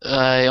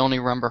 I only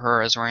remember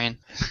her as Rain.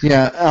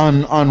 Yeah,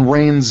 on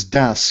Rain's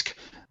desk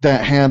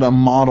that had a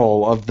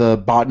model of the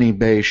Botany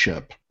Bay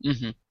ship.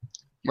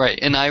 Right,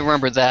 and I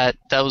remember that.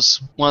 That was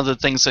one of the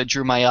things that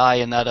drew my eye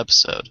in that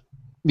episode.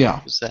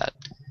 Yeah. Was that.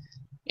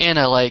 And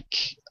I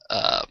like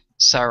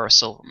Sarah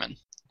Silverman.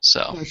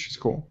 So. Yeah, she's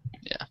cool.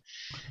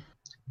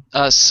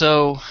 Yeah.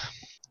 So,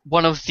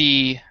 one of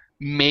the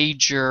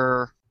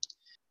major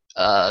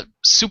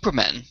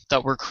Supermen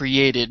that were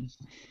created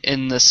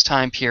in this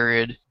time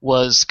period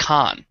was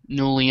Khan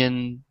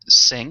Noonien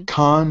Singh.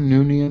 Khan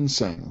Noonien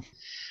Singh.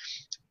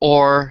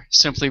 Or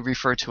simply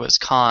referred to as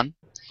Khan.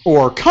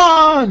 Or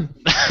Khan!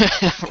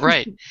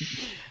 Right.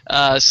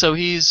 So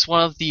he's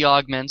one of the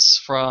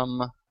augments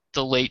from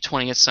the late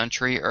 20th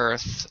century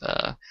Earth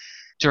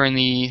during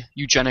the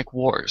eugenic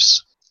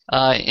wars.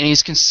 And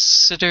he's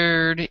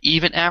considered,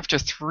 even after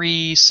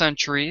 3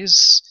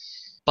 centuries,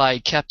 by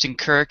Captain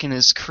Kirk and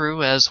his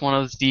crew as one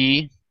of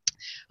the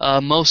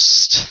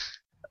most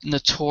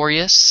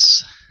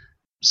notorious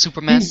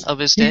Supermen of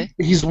his day.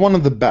 He's one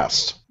of the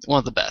best. One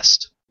of the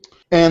best.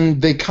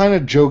 And they kind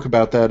of joke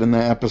about that in the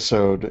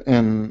episode,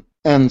 and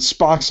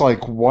Spock's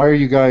like, "Why are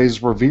you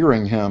guys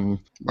revering him?"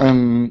 Right.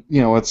 And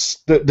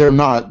they're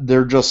not.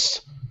 They're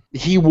just.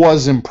 He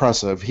was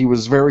impressive. He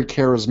was very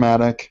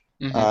charismatic.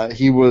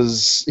 He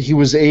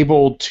was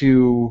able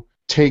to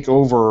take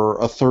over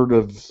a third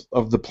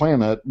of the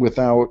planet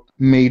without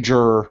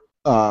major.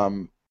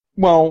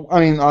 Well, I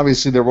mean,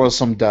 obviously there was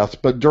some death,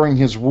 but during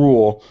his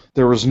rule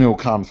there was no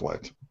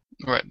conflict.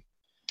 Right.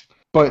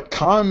 But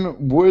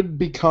Khan would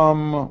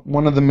become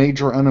one of the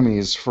major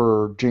enemies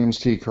for James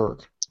T.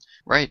 Kirk.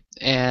 Right,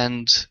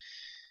 and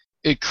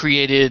it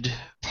created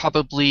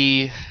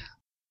probably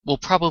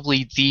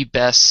the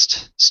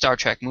best Star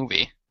Trek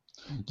movie.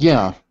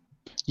 Yeah.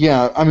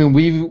 I mean,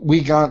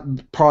 we got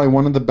probably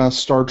one of the best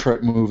Star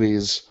Trek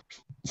movies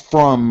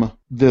from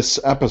this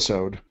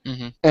episode,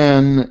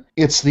 and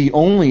it's the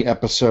only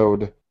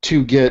episode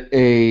to get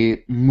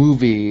a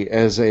movie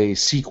as a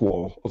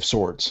sequel of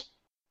sorts.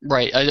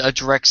 Right, a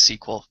direct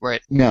sequel, right.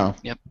 Yeah.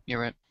 Yep,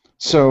 you're right.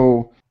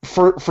 So,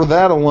 for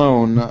that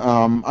alone,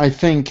 I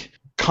think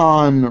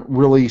Khan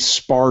really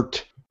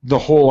sparked the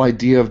whole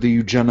idea of the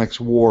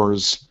eugenics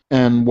wars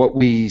and what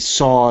we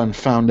saw and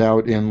found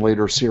out in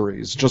later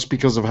series, just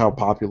because of how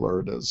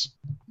popular it is.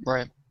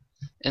 Right.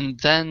 And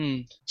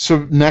then...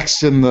 So,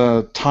 next in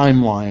the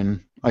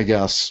timeline, I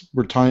guess,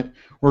 we're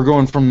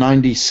going from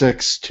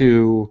 96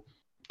 to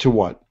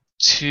what?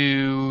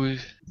 To...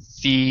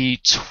 the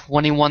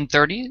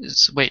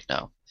 2130s? Wait,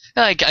 no.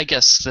 I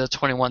guess the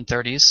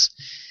 2130s.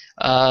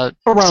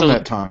 Around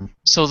that time.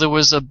 So there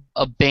was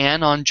a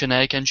ban on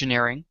genetic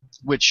engineering,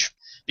 which,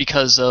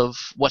 because of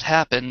what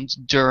happened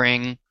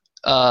during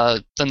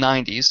the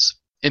 90s,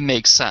 it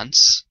makes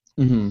sense.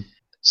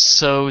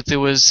 So there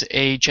was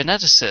a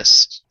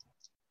geneticist,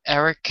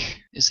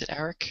 Eric... Is it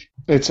Eric?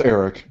 It's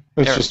Eric.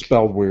 It's just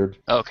spelled weird.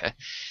 Okay.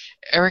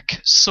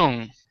 Eric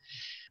Sung.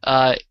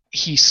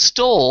 He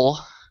stole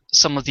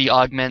some of the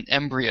augment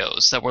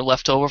embryos that were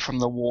left over from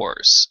the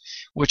wars,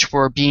 which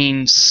were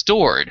being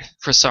stored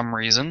for some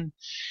reason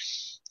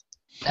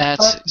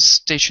at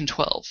Station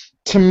 12.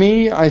 To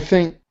me, I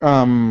think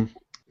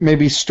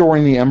maybe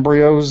storing the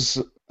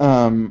embryos,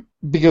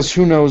 because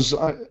who knows,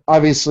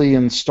 obviously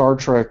in Star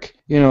Trek,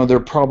 they're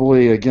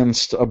probably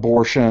against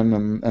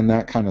abortion and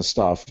that kind of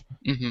stuff,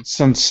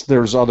 since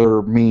there's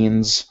other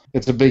means.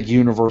 It's a big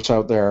universe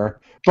out there.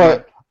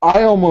 But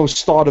I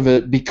almost thought of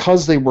it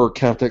because they were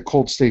kept at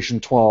Cold Station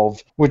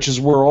 12, which is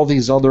where all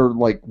these other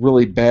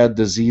really bad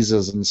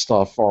diseases and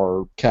stuff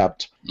are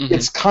kept.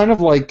 It's kind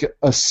of like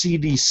a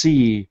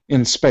CDC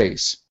in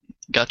space.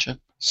 Gotcha.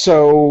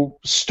 So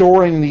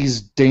storing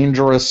these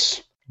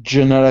dangerous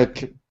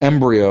genetic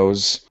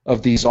embryos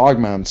of these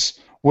augments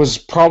was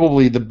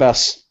probably the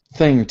best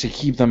thing to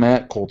keep them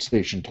at Cold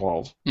Station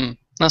 12.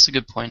 That's a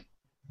good point.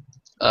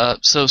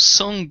 So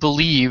Sung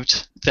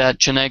believed that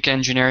genetic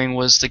engineering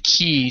was the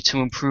key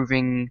to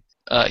improving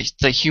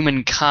the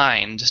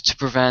humankind to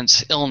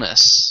prevent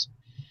illness.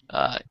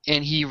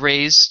 and he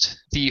raised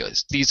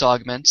these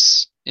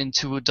augments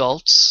into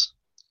adults,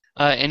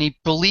 and he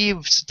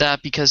believed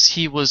that because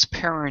he was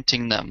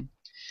parenting them,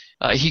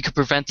 he could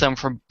prevent them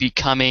from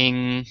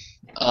becoming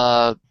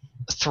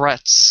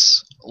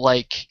threats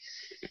like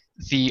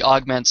the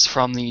augments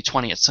from the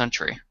 20th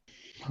century.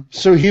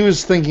 So he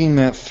was thinking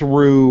that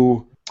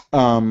through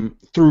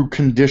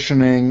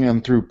conditioning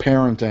and through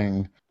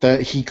parenting,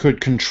 that he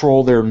could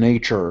control their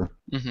nature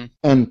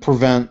and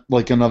prevent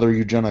like another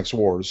eugenics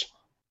wars.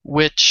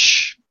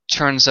 Which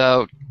turns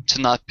out to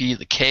not be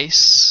the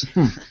case.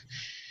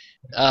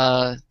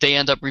 They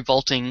end up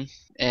revolting,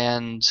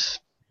 and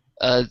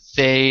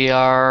they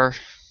are,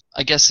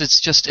 I guess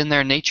it's just in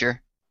their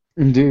nature.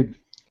 Indeed.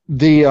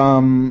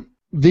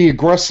 The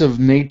aggressive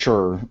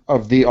nature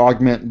of the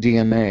augment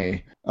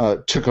DNA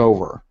took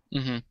over.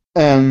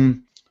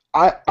 And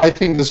I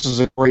think this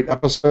is a great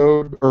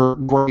episode, or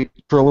great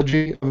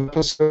trilogy of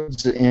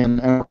episodes in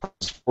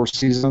Enterprise 4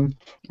 season,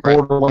 Right.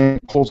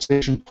 Borderland, Cold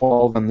Station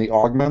 12, and the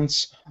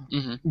Augments,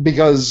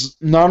 because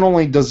not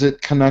only does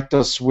it connect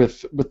us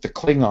with the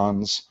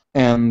Klingons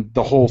and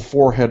the whole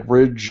Forehead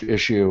Ridge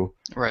issue,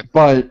 Right.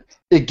 but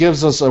it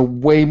gives us a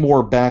way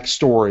more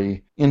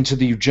backstory into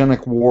the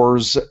eugenic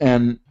wars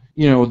and,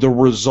 the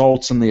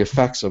results and the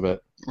effects of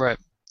it. Right.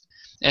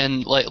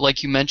 And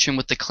like you mentioned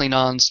with the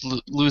Klingons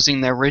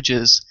losing their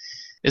ridges,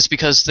 it's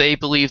because they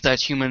believed that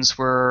humans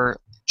were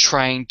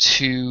trying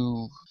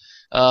to,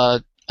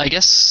 I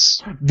guess...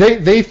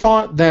 They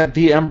thought that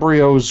the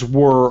embryos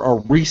were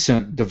a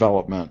recent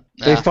development.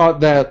 They thought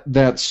that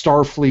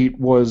Starfleet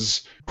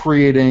was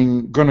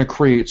going to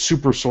create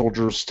super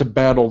soldiers to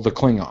battle the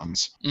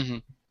Klingons.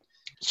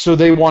 So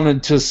they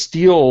wanted to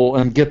steal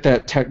and get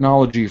that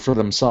technology for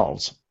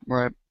themselves.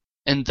 Right.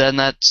 And then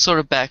that sort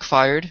of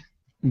backfired.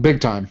 Big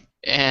time.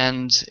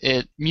 And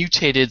it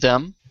mutated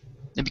them.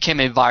 It became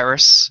a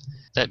virus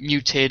that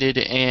mutated,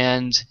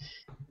 and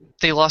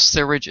they lost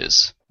their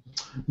ridges.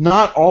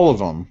 Not all of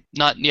them.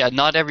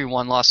 Not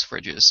everyone lost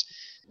ridges.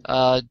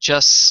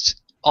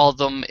 Just all of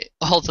them,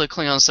 all the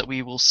Klingons that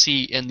we will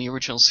see in the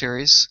original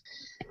series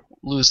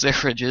lose their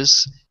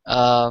ridges.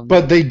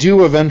 But they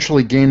do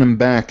eventually gain them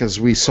back, as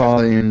we saw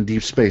in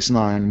Deep Space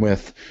Nine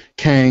with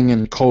Kang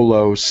and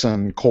Kolos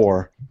and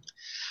Kor.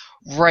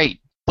 Right,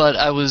 but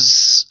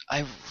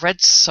I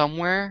read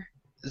somewhere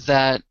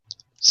that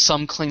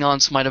some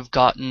Klingons might have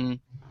gotten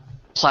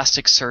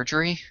plastic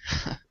surgery,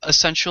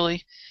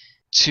 essentially,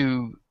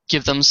 to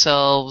give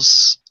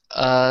themselves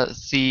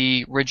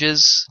the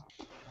ridges.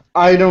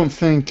 I don't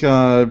think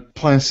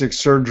plastic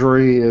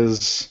surgery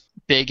is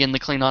big in the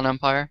Klingon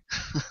Empire.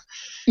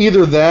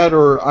 Either that,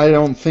 or I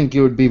don't think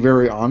it would be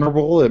very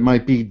honorable. It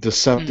might be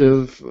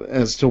deceptive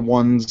as to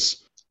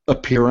one's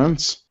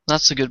appearance.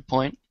 That's a good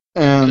point.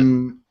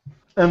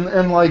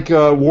 And like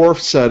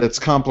Worf said, it's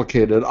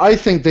complicated. I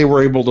think they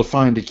were able to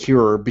find a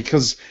cure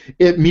because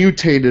it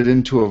mutated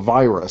into a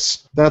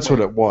virus. That's what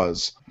it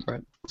was.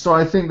 Right. So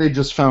I think they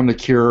just found a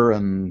cure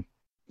and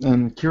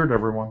cured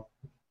everyone.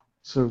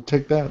 So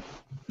take that.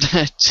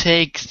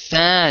 Take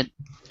that.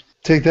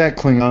 Take that,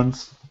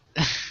 Klingons.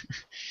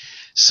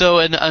 So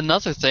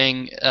another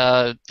thing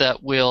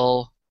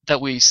that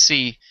we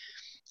see,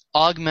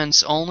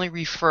 augments only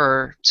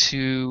refer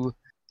to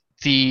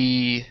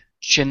the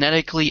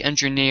genetically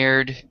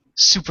engineered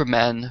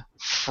supermen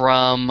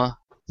from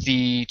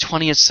the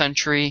 20th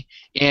century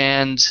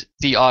and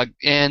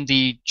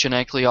the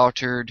genetically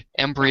altered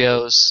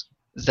embryos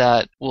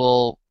that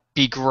will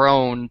be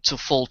grown to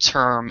full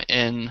term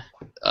in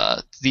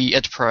the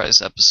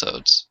Enterprise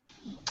episodes.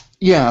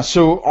 Yeah,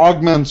 so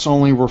augments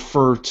only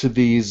refer to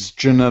these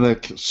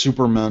genetic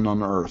supermen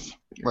on Earth.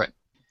 Right.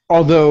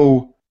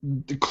 Although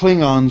the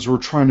Klingons were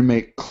trying to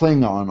make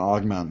Klingon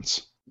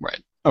augments.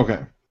 Right.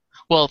 Okay.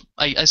 Well,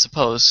 I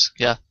suppose,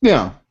 yeah.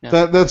 Yeah.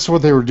 That's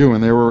what they were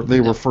doing.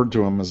 They referred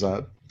to them as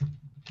that.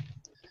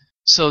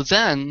 So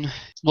then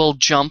we'll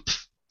jump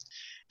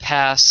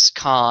past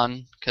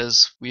Khan,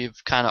 because we've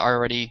kind of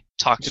already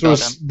talked about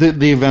him.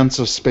 The events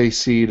of Space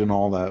Seed and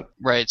all that.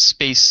 Right,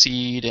 Space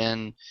Seed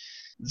and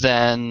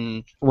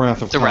then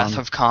Wrath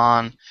of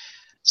Khan.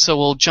 So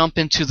we'll jump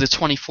into the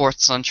 24th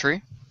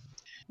century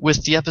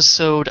with the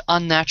episode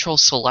Unnatural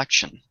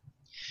Selection.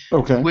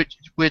 Okay.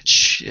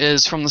 Which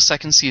is from the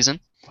second season.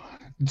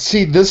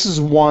 See, this is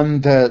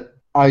one that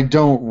I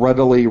don't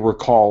readily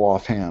recall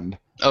offhand.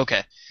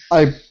 Okay.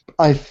 I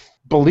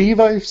believe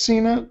I've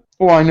seen it.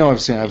 Well, I know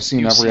I've seen it. I've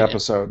seen every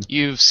episode.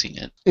 You've seen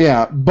it.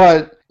 Yeah,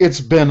 but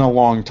it's been a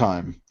long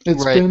time.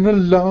 It's been a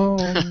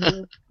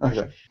long...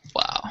 Okay.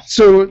 Wow.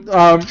 So,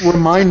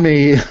 remind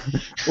me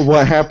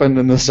what happened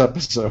in this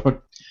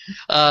episode.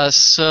 There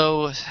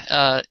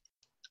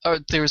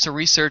was a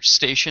research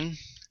station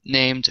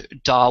named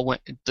Darwin.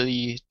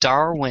 The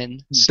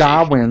Darwin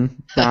station.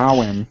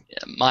 Darwin.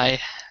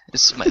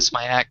 It's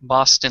my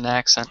Boston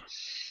accent.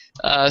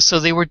 So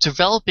they were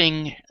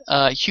developing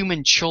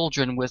human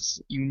children with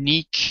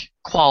unique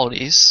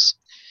qualities,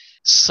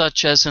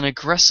 such as an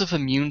aggressive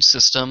immune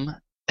system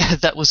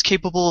that was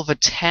capable of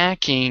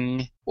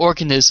attacking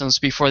organisms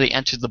before they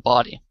entered the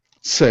body.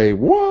 Say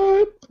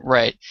what?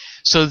 Right.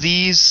 So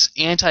these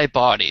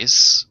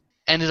antibodies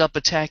ended up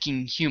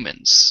attacking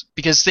humans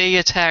because they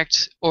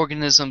attacked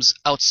organisms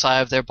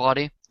outside of their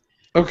body.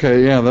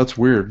 Okay, yeah, that's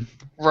weird.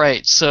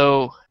 Right.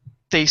 So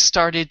they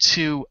started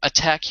to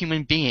attack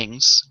human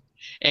beings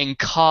and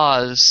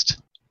caused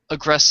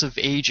aggressive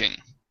aging.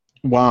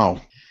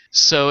 Wow.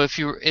 So if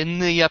you're in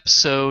the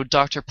episode,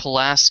 Dr.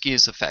 Pulaski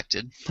is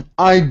affected.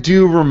 I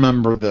do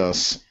remember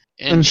this.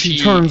 And she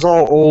turns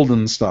all old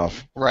and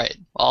stuff. Right,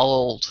 all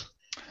old.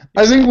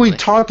 I think we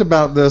talked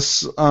about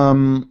this.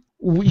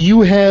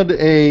 You had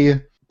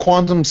a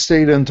quantum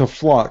state into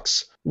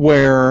flux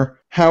where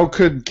how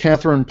could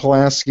Catherine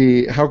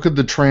Pulaski, how could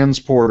the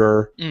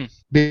transporter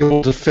be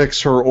able to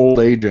fix her old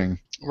aging?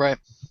 Right.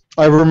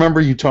 I remember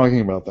you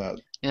talking about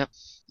that. Yep,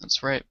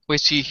 that's right.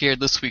 Wait till you hear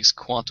this week's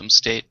quantum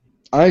state.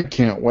 I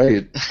can't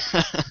wait.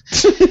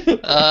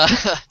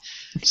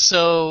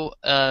 So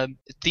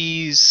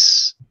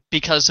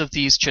because of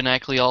these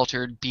genetically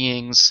altered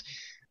beings,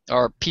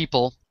 or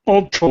people...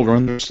 All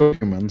children, they're still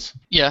humans.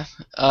 Yeah.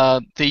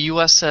 The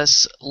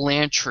USS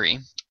Lantry,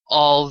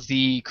 all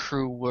the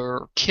crew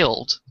were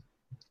killed.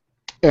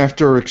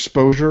 After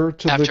exposure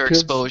to the kids? After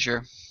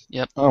exposure,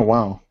 yep. Oh,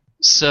 wow.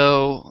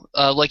 So,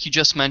 like you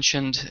just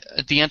mentioned,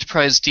 the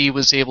Enterprise D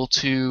was able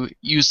to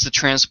use the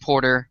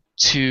transporter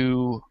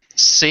to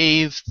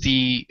save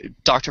the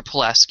Dr.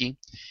 Pulaski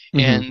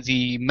and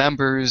the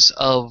members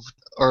of,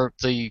 or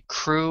the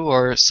crew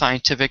or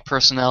scientific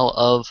personnel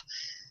of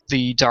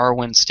the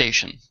Darwin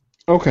station.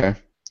 Okay.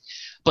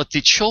 But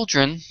the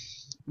children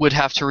would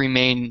have to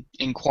remain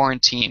in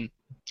quarantine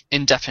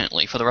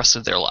indefinitely for the rest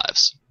of their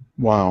lives.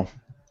 Wow.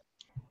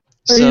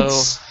 So,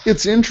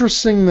 it's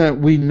interesting that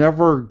we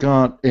never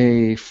got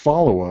a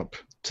follow-up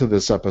to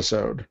this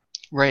episode.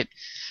 Right.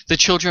 The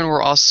children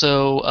were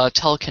also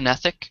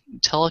telekinetic.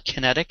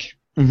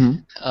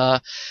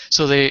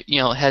 So they,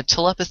 had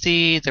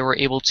telepathy. They were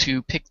able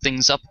to pick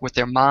things up with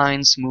their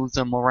minds, move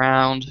them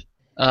around,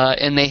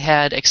 and they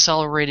had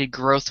accelerated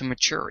growth and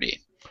maturity.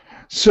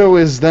 So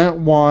is that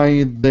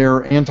why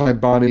their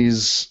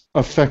antibodies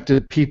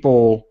affected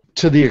people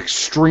to the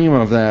extreme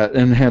of that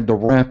and had the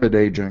rapid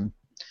aging?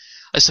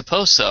 I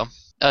suppose so.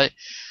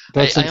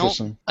 That's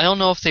interesting. I don't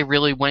know if they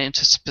really went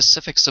into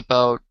specifics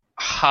about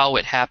how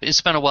it happened.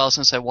 It's been a while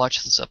since I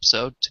watched this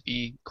episode, to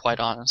be quite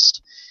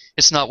honest.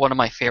 It's not one of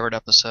my favorite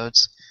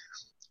episodes.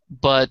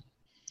 But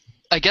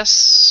I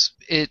guess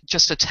it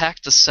just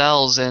attacked the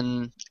cells,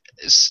 and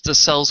the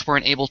cells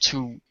weren't able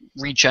to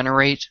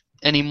regenerate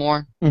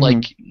anymore,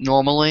 like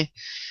normally.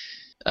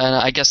 And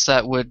I guess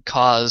that would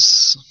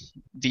cause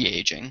the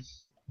aging.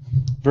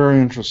 Very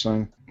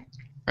interesting.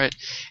 Right.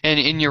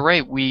 And you're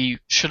right, we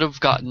should have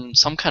gotten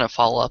some kind of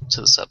follow-up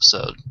to this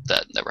episode.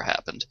 That never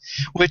happened.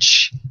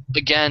 Which,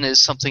 again,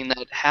 is something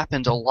that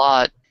happened a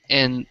lot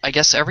in, I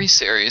guess, every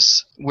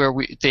series, where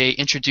they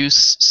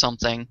introduce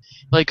something,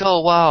 like,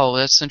 oh, wow,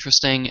 that's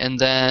interesting, and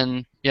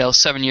then,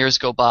 7 years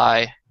go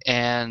by,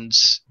 and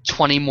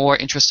 20 more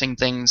interesting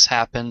things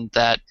happen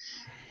that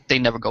they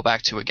never go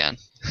back to again.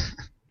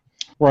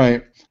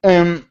 Right.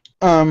 And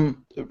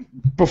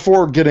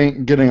before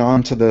getting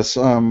on to this,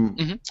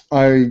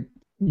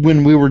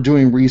 when we were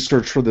doing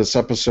research for this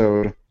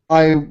episode,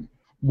 I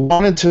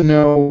wanted to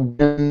know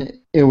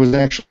when it was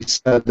actually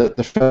said that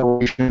the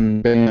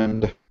Federation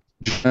banned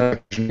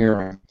genetic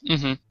engineering.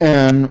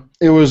 And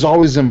it was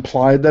always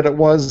implied that it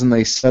was, and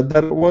they said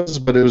that it was,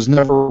 but it was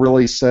never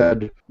really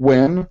said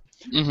when.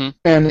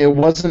 And it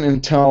wasn't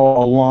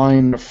until a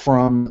line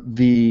from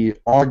the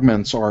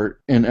Augments art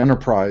in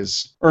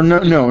Enterprise, or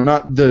no,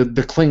 not the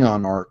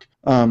Klingon arc,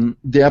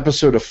 the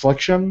episode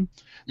Affliction,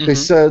 they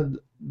said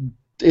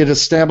it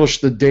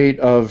established the date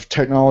of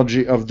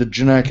technology, of the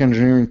genetic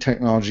engineering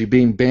technology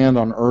being banned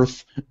on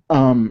Earth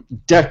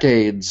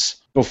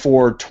decades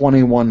before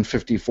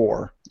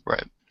 2154.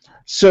 Right.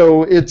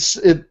 So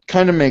it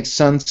kind of makes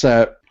sense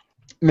that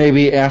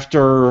maybe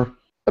after,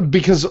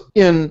 because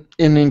in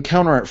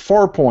Encounter at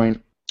Farpoint,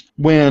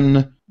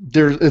 when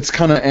it's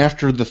kind of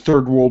after the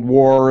Third World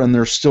War, and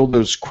there's still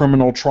those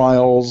criminal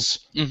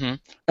trials,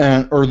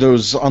 or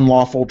those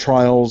unlawful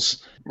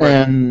trials. Right.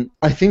 And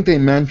I think they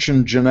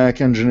mentioned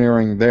genetic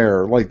engineering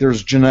there. Like,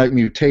 there's genetic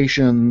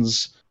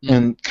mutations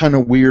and kind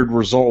of weird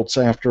results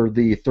after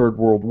the Third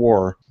World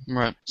War.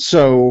 Right.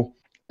 So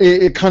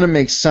it kind of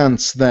makes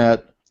sense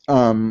that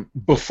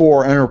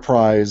before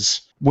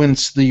Enterprise,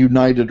 once the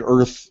United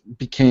Earth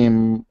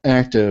became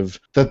active,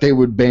 that they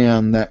would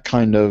ban that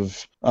kind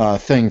of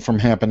thing from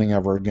happening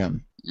ever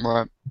again.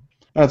 Right.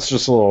 That's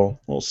just a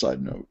little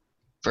side note.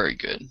 Very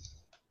good.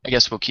 I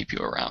guess we'll keep you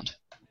around.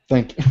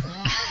 Thank you.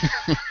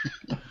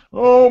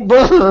 Oh,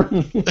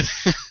 burn!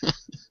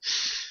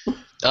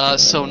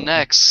 So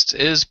next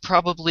is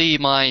probably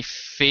my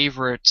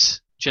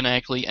favorite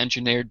genetically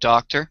engineered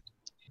doctor.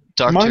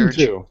 Mine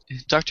too.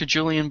 Dr.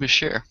 Julian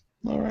Bashir.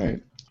 All right.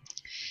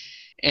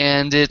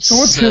 And it's... So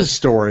what's his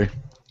story?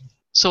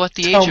 So at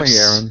the Tell me,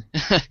 Aaron.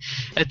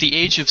 At the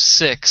age of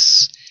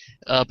 6,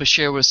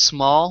 Bashir was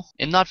small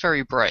and not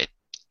very bright,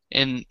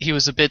 and he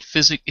was a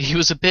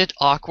bit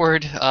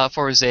awkward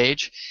for his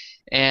age.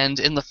 And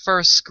in the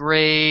first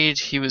grade,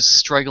 he was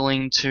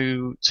struggling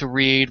to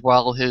read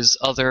while his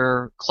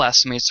other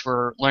classmates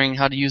were learning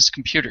how to use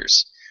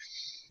computers.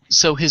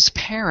 So his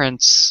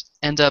parents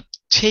end up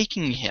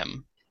taking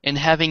him and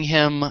having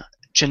him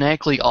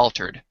genetically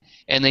altered.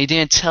 And they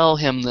didn't tell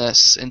him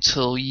this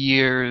until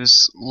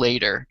years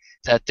later,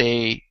 that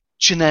they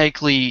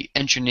genetically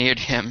engineered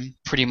him,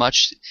 pretty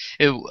much.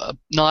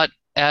 Not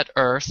at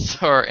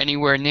Earth or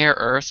anywhere near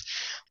Earth.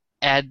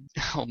 At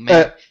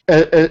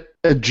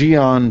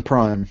Geon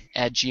Prime.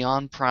 At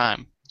Geon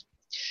Prime.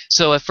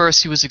 So at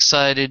first he was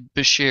excited,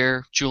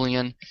 Bashir,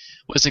 Julian,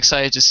 was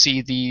excited to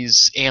see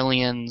these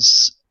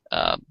aliens,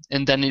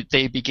 and then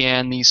they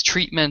began these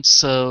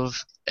treatments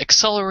of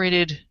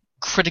accelerated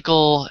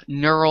critical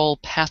neural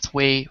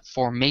pathway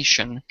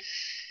formation,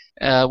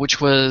 which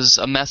was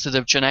a method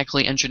of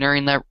genetically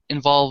engineering that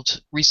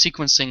involved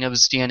resequencing of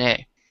his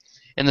DNA.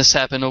 And this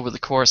happened over the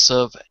course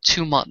of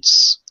 2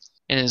 months.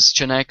 And his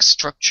genetic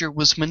structure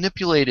was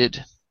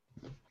manipulated,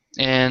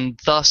 and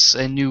thus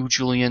a new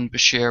Julian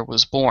Bashir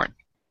was born.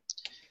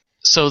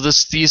 So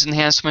these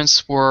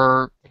enhancements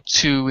were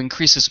to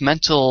increase his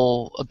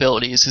mental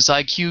abilities. His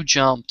IQ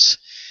jumped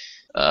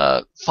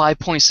 5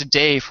 points a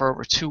day for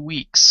over 2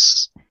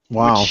 weeks.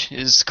 Wow. Which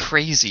is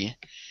crazy.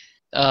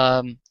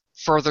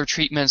 Further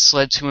treatments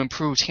led to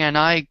improved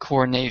hand-eye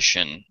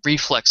coordination,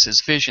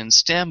 reflexes, vision,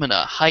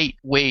 stamina, height,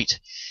 weight,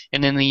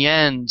 and in the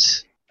end,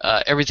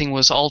 everything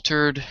was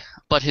altered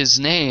but his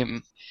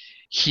name.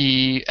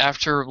 He,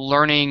 after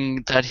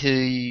learning that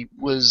he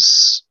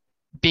was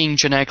being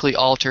genetically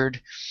altered,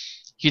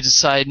 he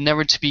decided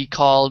never to be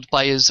called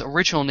by his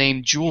original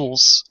name,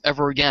 Jules,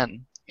 ever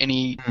again, and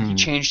he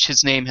changed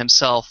his name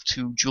himself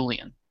to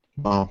Julian.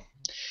 Wow.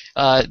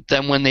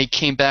 Then when they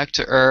came back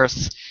to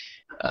Earth,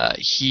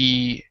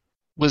 he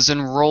was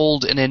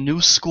enrolled in a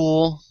new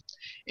school,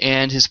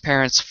 and his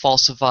parents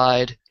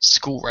falsified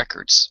school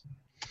records.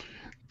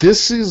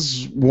 This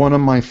is one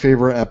of my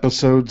favorite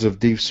episodes of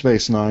Deep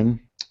Space Nine,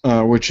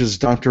 which is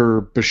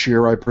Dr.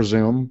 Bashir, I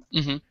presume.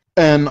 Mm-hmm.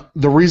 And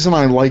the reason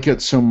I like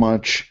it so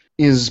much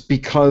is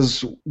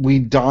because we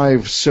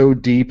dive so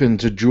deep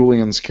into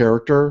Julian's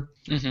character,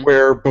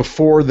 where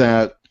before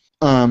that,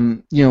 he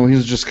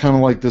was just kind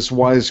of like this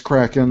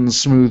wisecracking,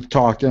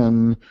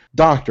 smooth-talking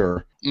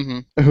doctor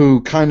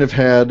who kind of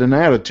had an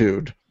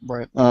attitude.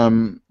 Right.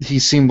 He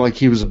seemed like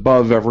he was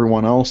above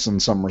everyone else in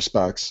some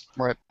respects.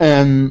 Right.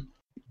 And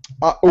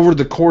over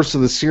the course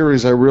of the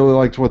series, I really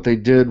liked what they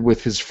did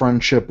with his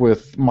friendship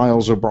with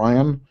Miles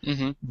O'Brien.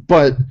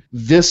 But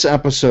this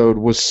episode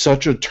was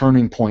such a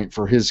turning point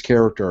for his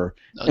character,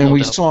 and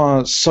we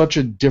saw such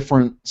a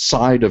different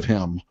side of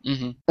him.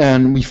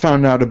 And we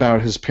found out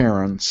about his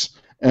parents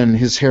and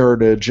his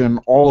heritage and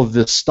all of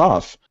this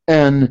stuff.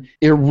 And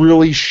it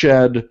really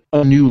shed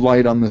a new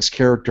light on this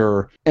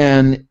character.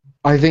 And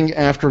I think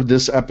after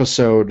this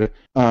episode,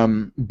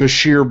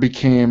 Bashir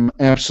became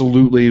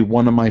absolutely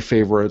one of my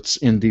favorites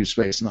in Deep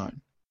Space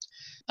Nine.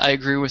 I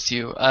agree with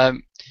you.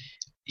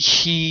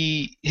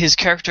 His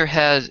character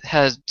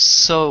had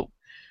so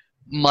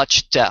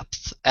much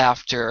depth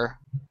after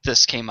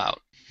this came out.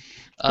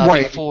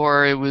 Right.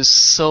 Before it was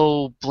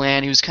so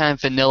bland. He was kind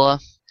of vanilla,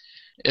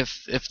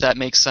 if that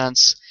makes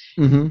sense.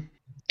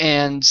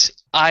 And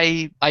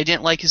I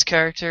didn't like his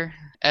character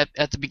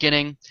at the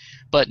beginning.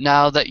 But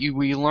now that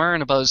we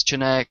learn about his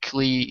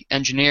genetically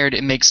engineered,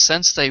 it makes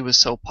sense that he was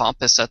so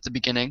pompous at the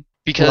beginning.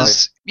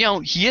 Because,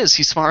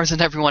 he's smarter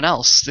than everyone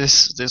else.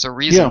 There's a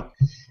reason.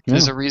 Yeah.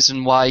 There's a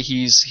reason why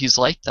he's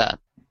like that.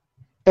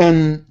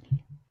 And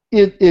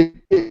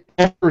it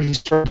after he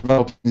started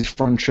developing these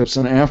friendships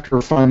and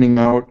after finding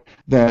out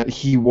that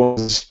he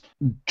was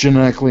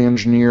genetically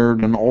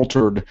engineered and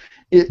altered,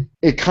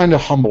 it kind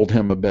of humbled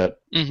him a bit.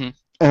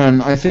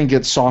 And I think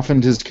it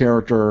softened his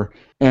character,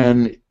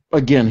 and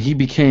again, he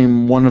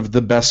became one of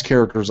the best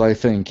characters, I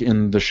think,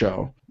 in the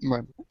show.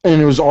 Right. And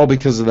it was all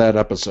because of that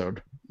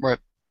episode. Right.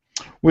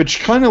 Which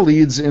kind of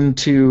leads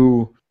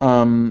into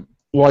more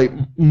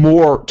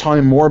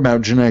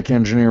about genetic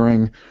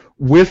engineering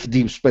with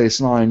Deep Space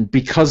Nine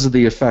because of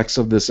the effects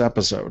of this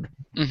episode.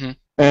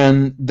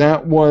 And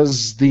that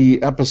was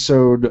the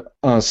episode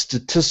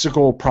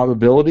Statistical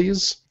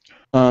Probabilities.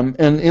 And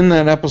in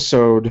that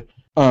episode,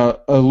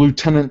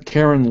 Lieutenant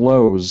Karen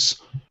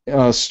Lowes,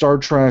 a Star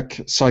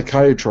Trek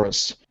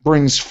psychiatrist,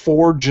 brings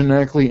 4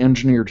 genetically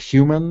engineered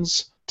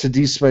humans to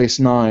Deep Space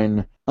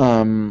Nine,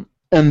 and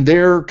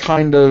they're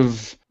kind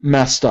of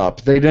messed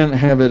up. They didn't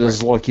have it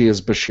as lucky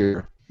as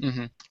Bashir.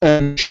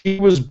 And she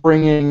was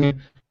bringing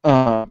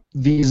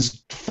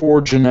these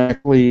 4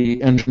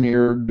 genetically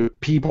engineered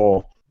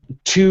people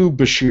to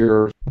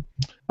Bashir,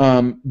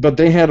 but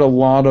they had a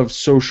lot of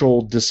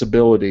social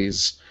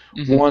disabilities.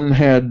 One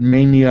had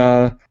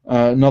mania,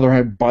 another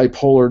had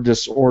bipolar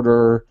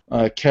disorder,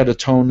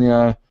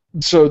 catatonia.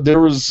 So there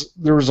was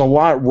a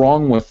lot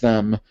wrong with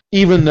them,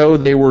 even though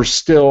they were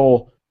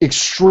still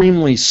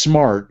extremely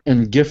smart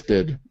and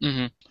gifted.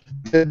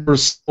 There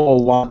was still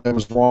a lot that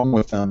was wrong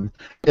with them.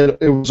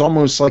 It was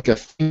almost like a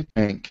think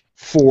tank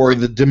for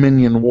the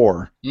Dominion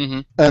War. Mm-hmm.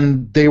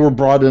 And they were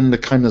brought in to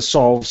kind of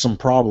solve some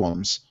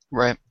problems.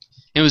 Right.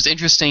 It was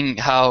interesting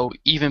how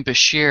even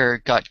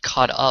Bashir got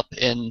caught up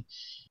in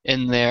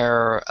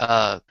their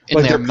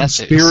their methods.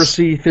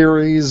 Conspiracy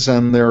theories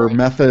and their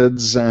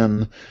methods,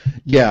 and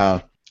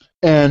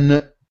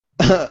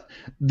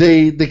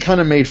they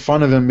kind of made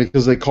fun of him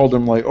because they called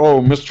him like,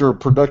 oh, Mr.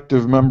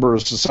 Productive Member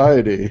of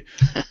Society.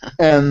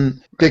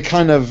 And they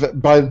kind of,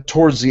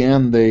 towards the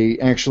end, they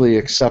actually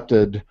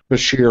accepted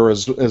Bashir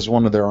as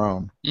one of their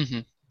own. Mm-hmm.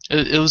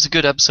 It was a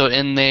good episode,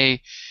 and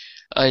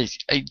I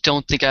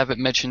don't think I have it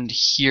mentioned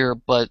here,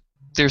 but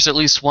there's at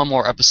least one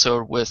more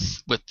episode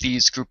with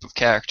these group of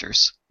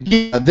characters.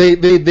 Yeah,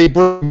 they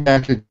brought him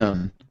back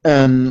again,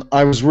 and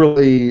I was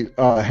really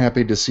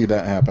happy to see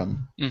that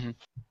happen. Mm-hmm.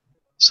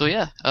 So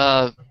yeah,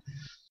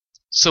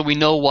 so we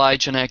know why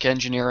genetic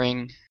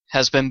engineering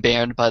has been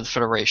banned by the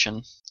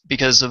Federation,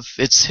 because of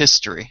its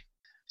history.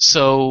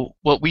 So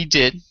what we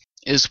did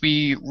is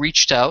we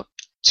reached out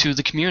to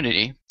the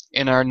community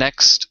in our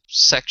next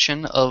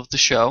section of the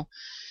show,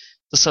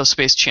 the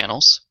Subspace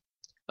Channels,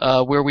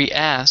 where we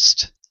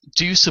asked,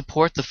 do you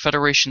support the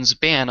Federation's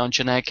ban on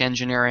genetic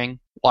engineering?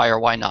 Why or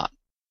why not?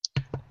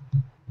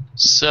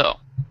 So,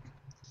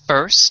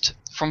 first,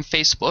 from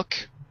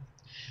Facebook,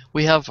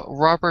 we have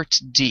Robert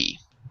D.,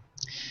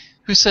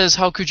 who says,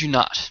 how could you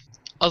not?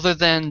 Other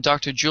than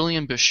Dr.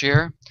 Julian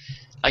Bashir,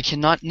 I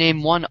cannot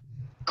name one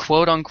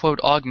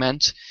quote-unquote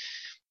augment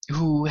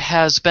who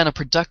has been a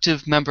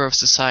productive member of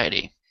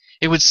society.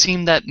 It would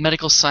seem that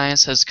medical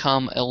science has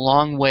come a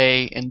long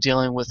way in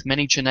dealing with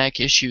many genetic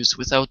issues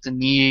without the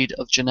need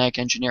of genetic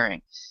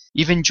engineering.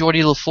 Even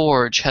Geordie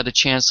LaForge had a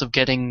chance of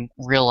getting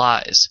real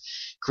eyes,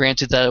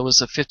 granted that it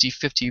was a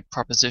 50-50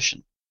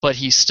 proposition, but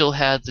he still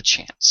had the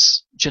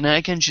chance.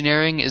 Genetic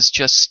engineering is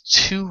just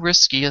too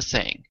risky a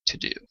thing to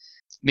do.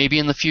 Maybe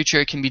in the future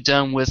it can be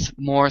done with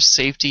more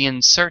safety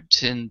and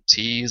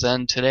certainty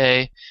than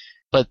today,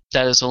 but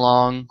that is a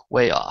long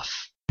way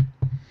off.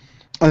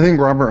 I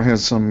think Robert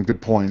has some good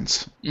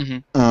points.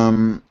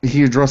 Mm-hmm.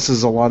 He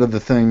addresses a lot of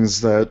the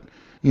things that,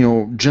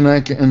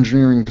 genetic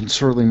engineering can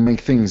certainly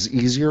make things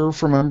easier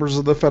for members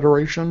of the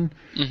Federation,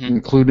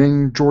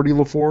 including Geordie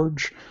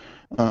LaForge.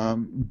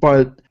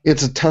 But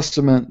it's a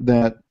testament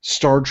that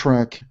Star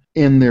Trek,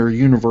 in their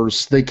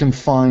universe, they can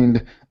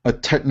find a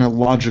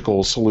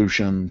technological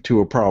solution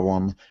to a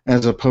problem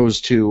as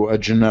opposed to a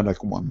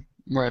genetic one.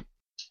 Right.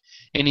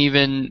 And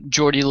even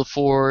Geordie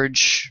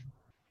LaForge,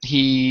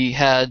 he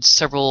had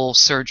several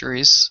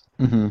surgeries.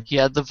 Mm-hmm. He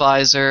had the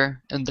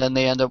visor, and then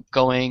they end up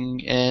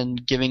going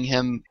and giving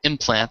him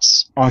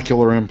implants.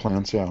 Ocular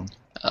implants, yeah.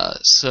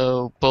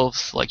 So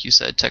both, like you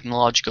said,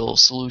 technological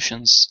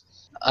solutions.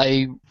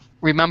 I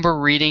remember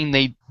reading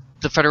the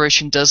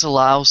Federation does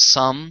allow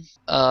some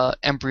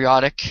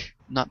embryonic,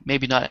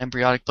 maybe not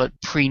embryonic, but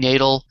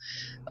prenatal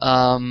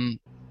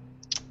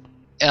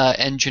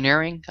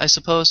engineering, I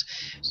suppose,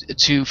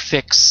 to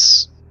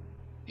fix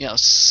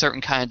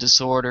certain kind of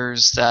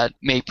disorders that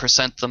may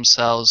present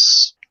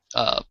themselves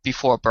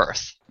before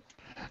birth.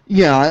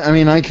 Yeah, I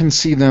mean, I can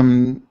see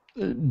them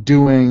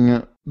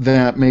doing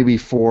that maybe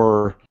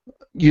for,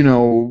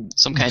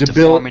 some kind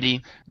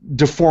of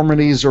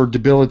deformities or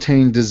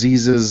debilitating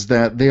diseases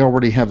that they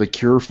already have a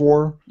cure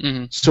for.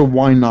 Mm-hmm. So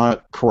why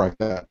not correct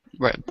that?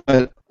 Right.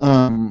 But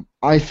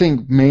I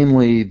think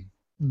mainly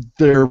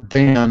their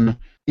ban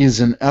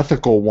is an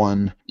ethical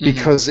one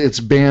because it's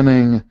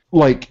banning,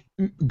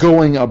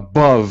 going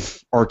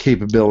above our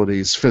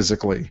capabilities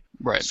physically.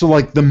 Right. So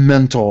the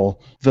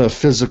mental, the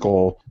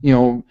physical,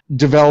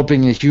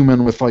 developing a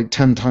human with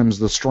 10 times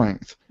the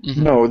strength.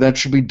 Mm-hmm. No, that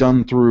should be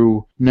done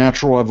through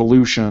natural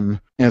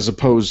evolution as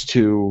opposed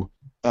to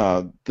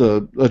a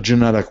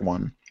genetic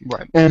one.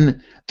 Right.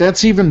 And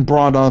that's even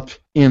brought up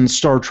in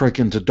Star Trek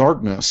Into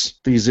Darkness.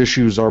 These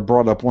issues are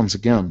brought up once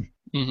again.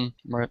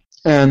 Mm-hmm. Right.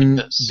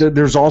 And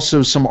there's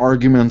also some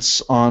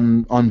arguments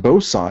on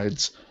both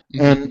sides.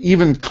 Mm-hmm. And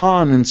even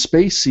Khan in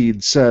Space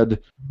Seed said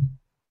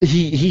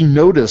he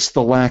noticed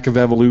the lack of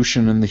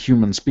evolution in the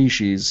human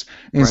species.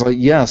 And he's like,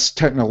 yes,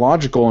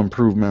 technological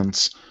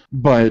improvements,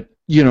 but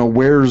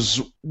where's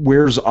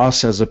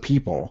us as a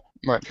people?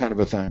 Right. Kind of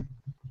a thing.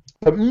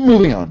 But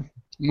moving on.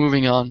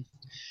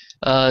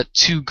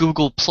 To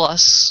Google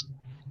Plus,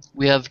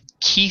 we have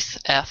Keith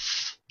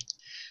F.,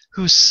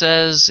 who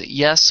says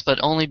yes, but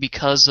only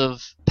because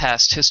of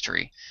past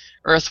history.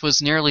 Earth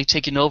was nearly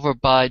taken over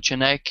by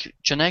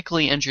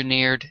genetically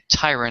engineered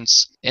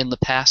tyrants in the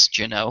past,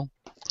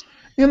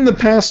 In the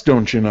past,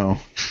 don't you know?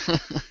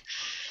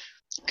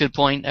 Good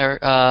point,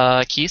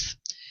 Keith.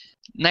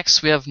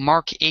 Next, we have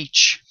Mark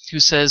H., who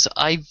says,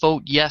 I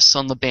vote yes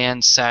on the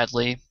ban,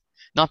 sadly.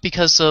 Not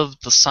because of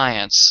the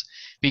science,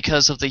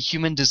 because of the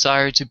human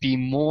desire to be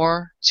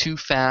more, too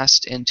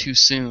fast, and too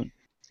soon.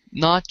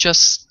 Not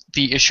just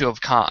the issue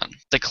of Khan,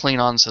 the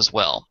Klingons as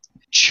well.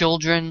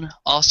 Children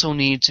also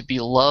need to be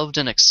loved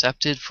and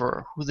accepted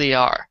for who they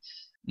are,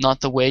 not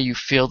the way you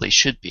feel they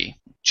should be.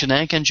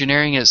 Genetic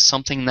engineering is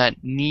something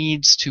that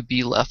needs to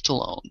be left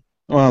alone.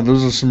 Wow,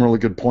 those are some really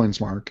good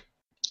points, Mark.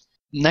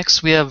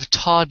 Next, we have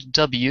Todd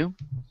W.,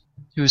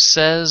 who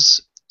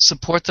says,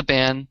 support the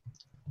ban.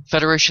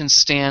 Federation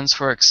stands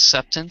for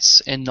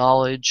acceptance and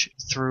knowledge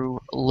through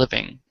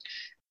living.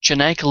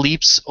 Genetic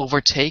leaps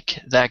overtakes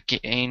that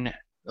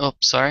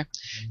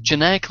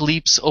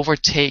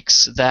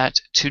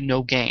to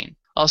no gain.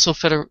 Also,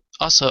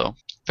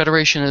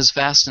 Federation is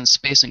vast in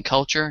space and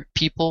culture.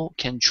 People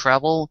can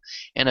travel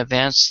and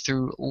advance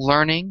through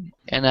learning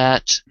and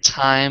at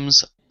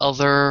times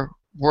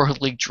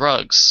otherworldly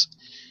drugs.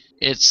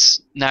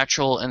 It's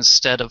natural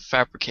instead of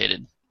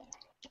fabricated.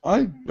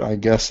 I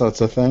guess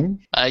that's a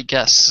thing. I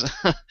guess.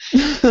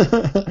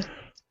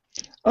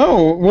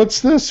 Oh, what's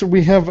this?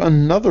 We have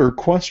another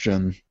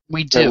question.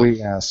 We do. That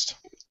we asked.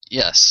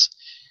 Yes.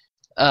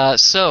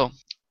 So,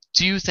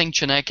 do you think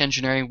genetic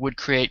engineering would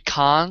create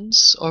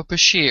Khans or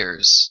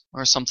Bashirs,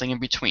 or something in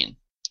between?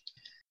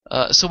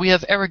 So we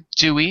have Eric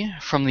Dewey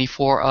from the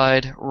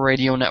Four-Eyed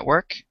Radio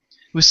Network,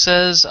 who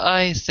says,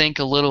 I think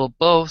a little of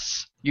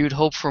both. You'd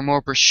hope for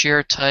more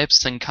Bashir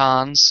types than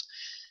Khans,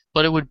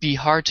 but it would be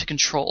hard to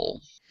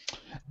control.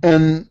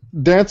 And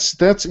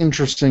that's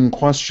interesting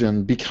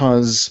question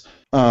because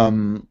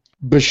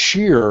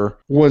Bashir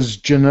was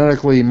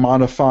genetically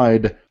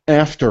modified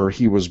after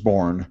he was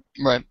born.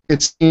 Right.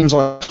 It seems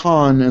like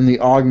Khan and the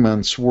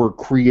augments were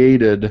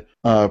created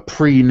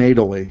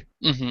prenatally.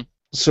 Mm-hmm.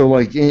 So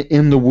like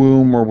in the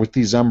womb or with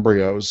these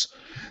embryos.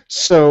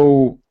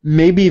 So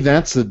maybe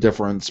that's the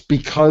difference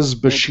because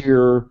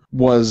Bashir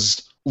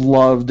was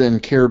loved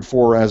and cared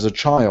for as a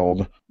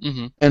child,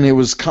 mm-hmm.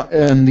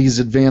 and these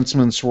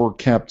advancements were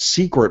kept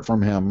secret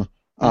from him.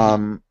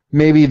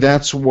 Maybe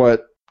that's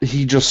what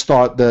he just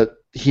thought that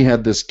he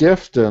had this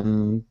gift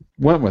and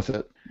went with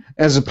it,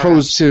 as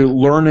opposed to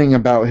learning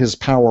about his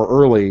power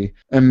early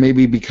and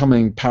maybe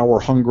becoming power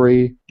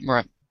hungry,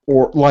 right?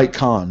 Or like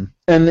Khan.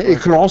 And it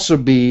could also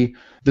be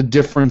the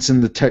difference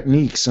in the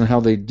techniques and how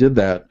they did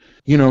that.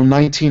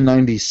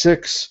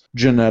 1996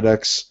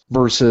 genetics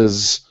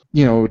versus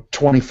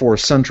 24th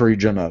century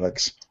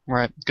genetics.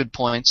 Right. Good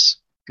points.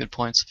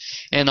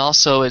 And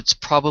also, it's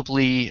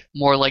probably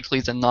more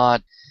likely than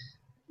not,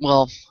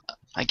 well,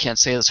 I can't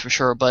say this for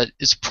sure, but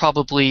it's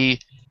probably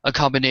a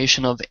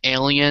combination of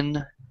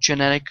alien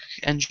genetic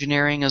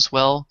engineering as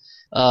well,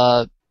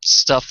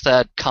 stuff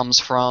that comes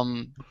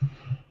from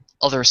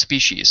other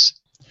species.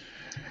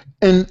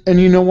 And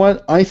you know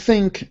what? I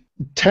think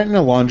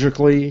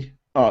technologically,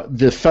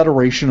 the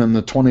Federation in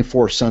the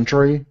 24th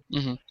century,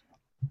 mm-hmm.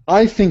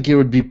 I think it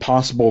would be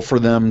possible for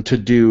them to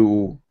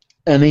do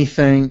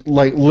anything,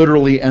 like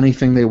literally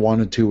anything they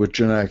wanted to with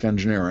genetic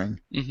engineering.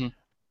 Mm-hmm.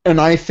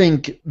 And I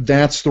think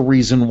that's the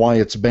reason why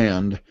it's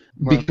banned,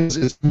 because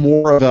it's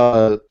more of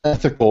an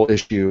ethical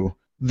issue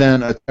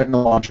than a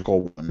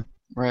technological one.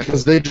 Right.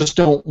 Because they just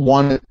don't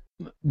want it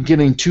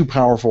getting too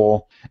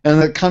powerful,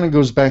 and that kind of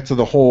goes back to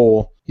the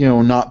whole,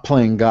 not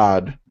playing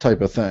God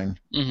type of thing.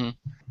 Mm-hmm.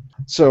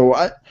 So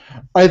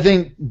I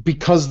think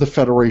because the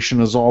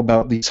Federation is all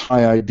about these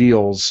high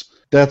ideals,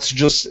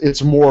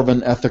 it's more of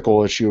an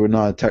ethical issue and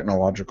not a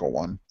technological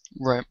one.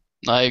 Right.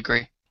 I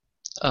agree.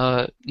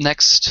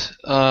 Next,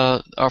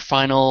 our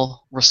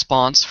final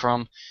response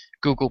from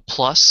Google+,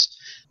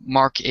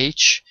 Mark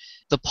H.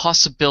 The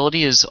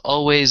possibility is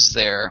always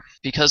there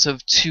because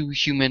of two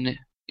human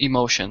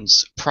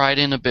emotions, pride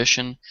and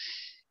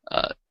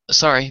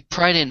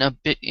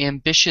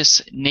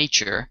ambitious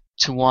nature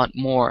to want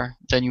more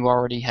than you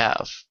already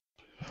have.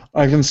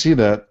 I can see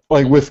that.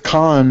 Like with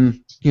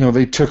Khan,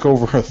 they took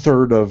over a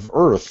third of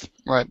Earth.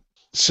 Right.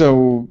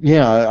 So,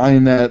 yeah,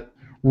 that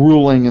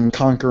ruling and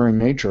conquering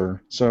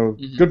nature. So,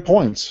 good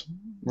points.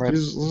 Right.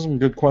 These are some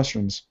good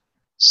questions.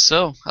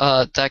 So,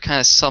 that kind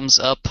of sums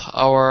up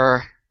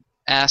our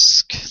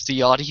Ask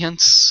the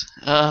Audience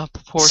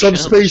portion.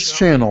 Subspace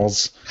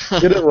channels.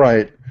 Get it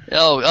right.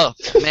 Oh,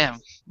 man.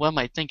 What am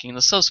I thinking?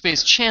 The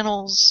subspace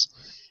channels.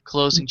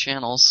 Closing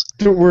channels.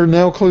 Dude, we're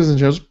now closing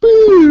channels.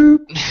 Boop.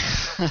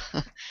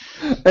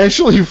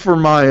 Actually, for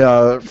my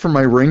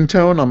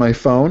ringtone on my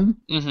phone,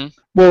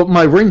 well,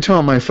 my ringtone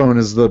on my phone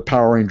is the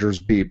Power Rangers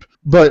beep.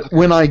 But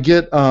when I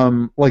get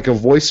like a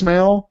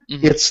voicemail,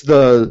 it's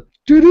the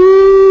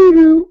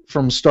doo-doo-doo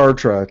from Star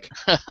Trek,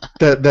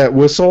 that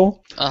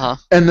whistle.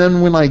 And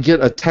then when I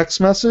get a text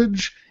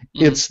message,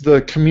 it's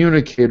the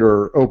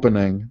communicator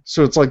opening.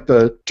 So it's like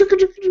the.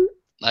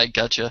 I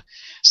gotcha.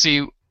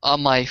 See,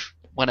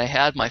 when I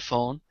had my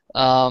phone,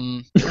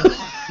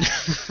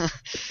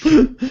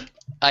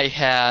 I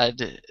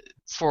had,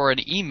 for an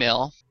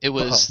email, it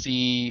was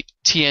the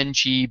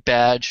TNG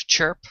badge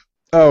chirp.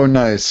 Oh,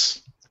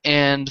 nice.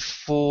 And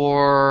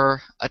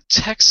for a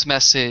text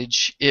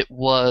message, it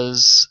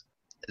was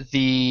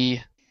the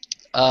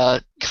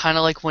kind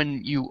of like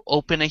when you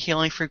open a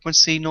hailing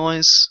frequency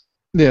noise.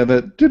 Yeah,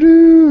 that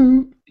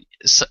doo-doo.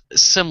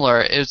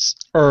 Similar. It's.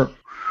 Or.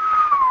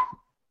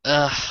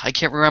 I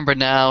can't remember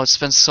now. It's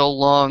been so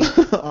long.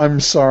 I'm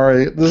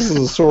sorry. This is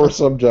a sore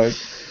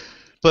subject.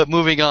 But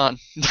moving on.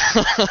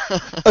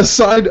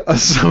 Aside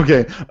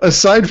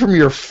from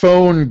your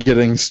phone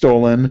getting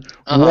stolen,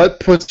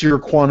 what puts your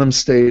quantum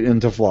state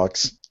into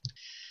flux?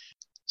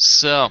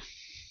 So,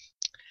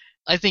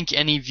 I think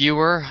any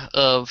viewer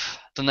of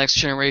The Next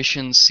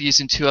Generation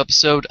Season 2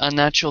 episode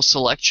Unnatural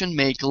Selection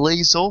may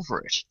glaze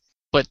over it.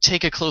 But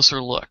take a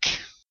closer look.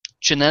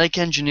 Genetic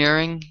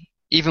engineering,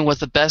 even with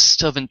the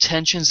best of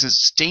intentions,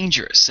 is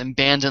dangerous and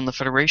banned in the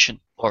Federation.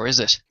 Or is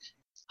it?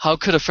 How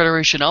could a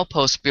Federation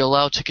outpost be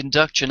allowed to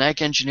conduct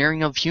genetic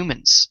engineering of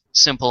humans?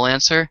 Simple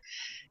answer.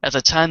 At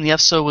the time the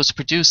episode was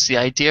produced, the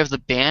idea of the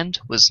ban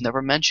was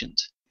never mentioned.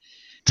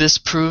 This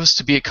proves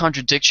to be a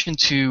contradiction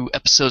to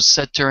episodes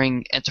set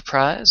during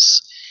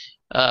Enterprise,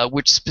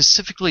 which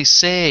specifically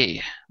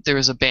say there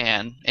is a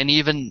ban, and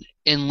even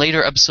in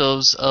later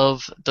episodes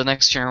of The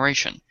Next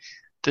Generation.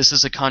 This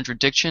is a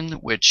contradiction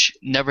which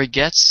never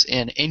gets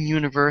an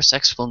in-universe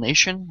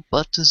explanation,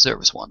 but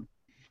deserves one.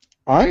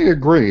 I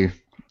agree.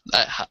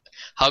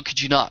 How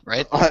could you not,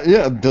 right?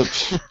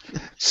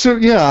 So,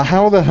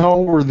 how the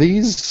hell were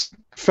these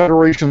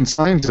Federation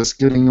scientists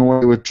getting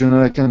away with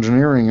genetic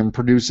engineering and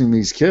producing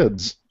these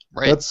kids?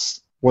 Right.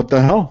 That's what the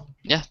hell?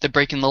 Yeah, they're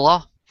breaking the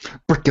law.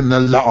 Breaking the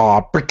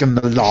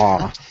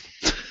law.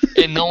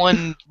 And no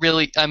one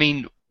really, I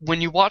mean,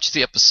 when you watch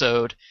the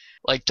episode,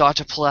 like,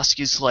 Dr.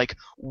 Pulaski's like,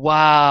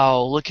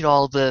 wow, look at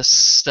all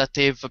this that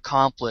they've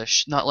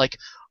accomplished. Not like,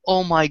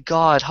 oh my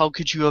god, how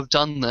could you have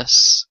done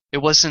this? It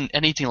wasn't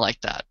anything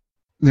like that.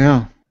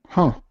 Yeah.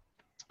 Huh.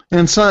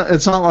 And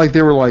it's not like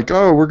they were like,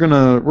 oh, we're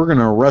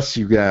gonna arrest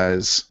you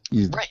guys,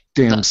 you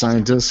damn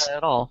scientists. Not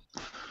at all.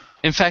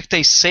 In fact,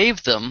 they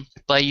saved them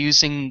by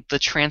using the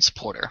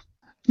transporter.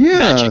 Yeah.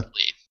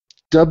 Magically.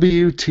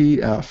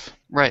 WTF.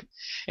 Right.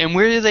 And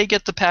where do they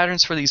get the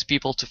patterns for these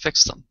people to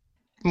fix them?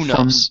 Who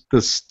knows? From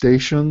the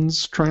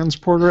station's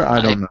transporter?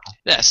 I don't know.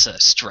 That's a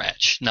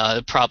stretch.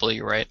 No, probably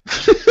you're right.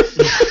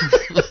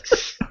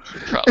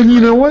 And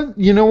you know what?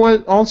 You know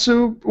what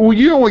also? Well,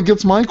 you know what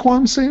gets my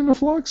qualms saying to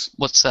Flux?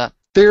 What's that?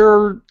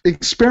 They're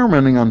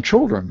experimenting on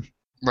children.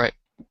 Right.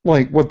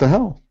 Like, what the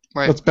hell?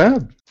 Right. That's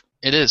bad.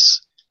 It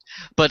is.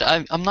 But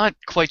I'm not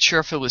quite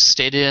sure if it was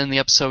stated in the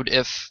episode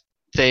if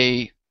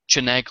they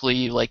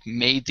genetically, like,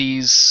 made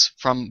these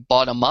from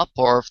bottom up,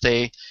 or if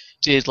they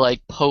did,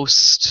 like,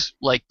 post,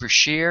 like,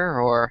 Bashir,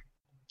 or...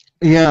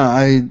 Yeah,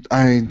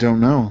 I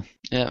don't know.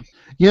 Yeah.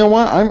 You know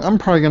what? I'm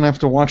probably going to have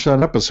to watch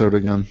that episode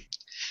again.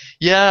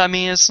 Yeah, I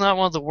mean, it's not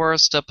one of the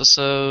worst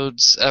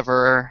episodes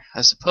ever,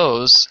 I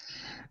suppose.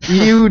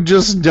 You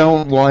just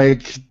don't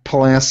like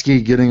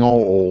Pulaski getting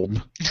all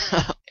old.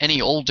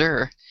 Any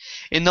older.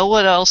 You know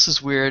what else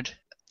is weird?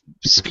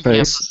 Speaking of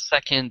the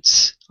second...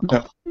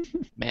 No. Oh,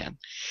 man.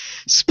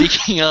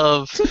 Speaking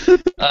of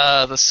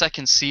the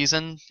second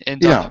season in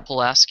Dr.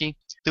 Pulaski,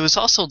 there was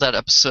also that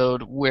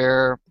episode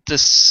where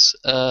this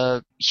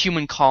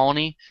human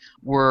colony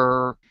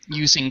were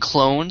using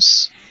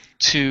clones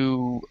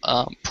to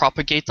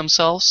propagate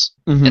themselves,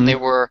 and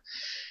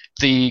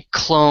the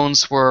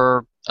clones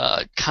were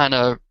kind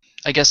of,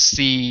 I guess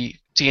the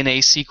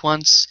DNA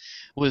sequence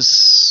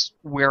was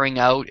wearing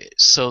out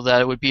so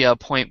that it would be a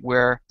point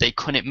where they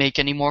couldn't make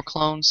any more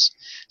clones,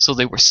 so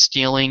they were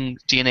stealing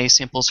DNA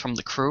samples from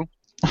the crew.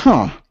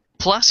 Huh.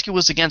 Pulaski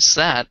was against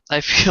that. I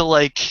feel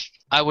like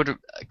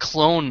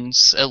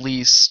clones at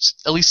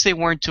least they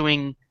weren't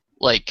doing,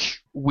 like,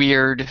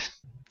 weird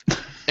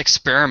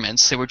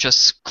experiments. They were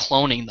just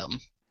cloning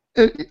them.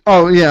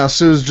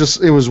 So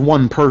it was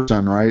one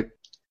person, right?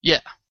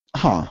 Yeah.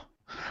 Huh.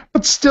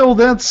 But still,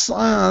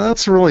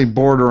 that's really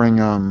bordering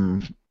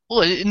on...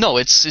 Well, no,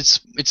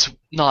 it's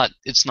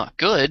not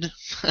good.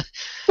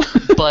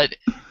 But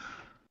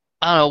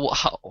I don't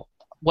know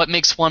what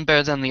makes one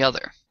better than the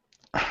other.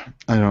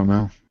 I don't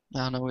know. I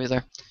don't know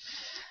either.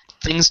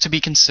 Things to be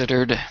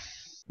considered.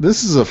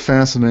 This is a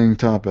fascinating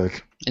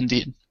topic.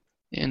 Indeed.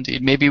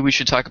 Maybe we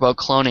should talk about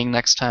cloning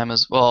next time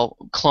as well.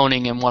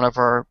 Cloning in one of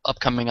our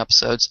upcoming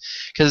episodes,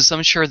 because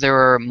I'm sure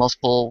there are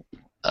multiple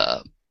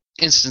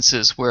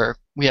instances where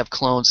we have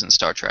clones in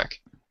Star Trek.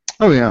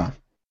 Oh yeah.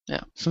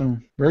 Yeah. So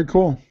very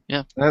cool.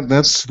 Yeah.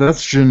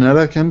 That's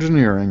genetic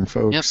engineering,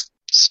 folks. Yep.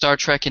 Star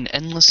Trek: An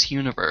Endless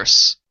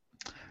Universe.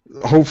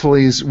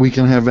 Hopefully we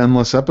can have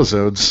endless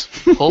episodes.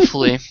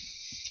 Hopefully.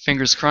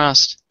 Fingers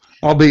crossed.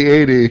 I'll be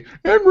 80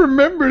 and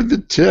remember the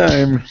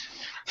time.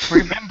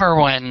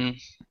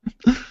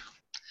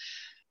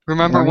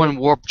 Remember when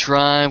Warp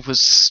Drive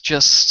was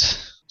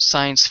just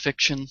science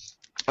fiction?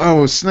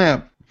 Oh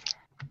snap!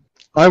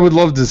 I would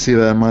love to see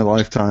that in my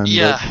lifetime.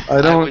 Yeah,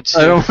 but I would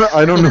too.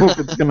 I don't know if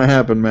it's gonna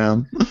happen,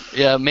 man.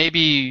 Yeah,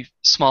 maybe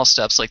small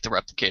steps like the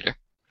replicator.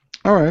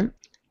 All right.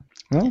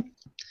 Well,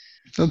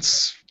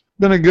 that's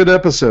been a good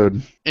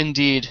episode.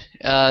 Indeed.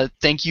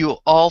 Thank you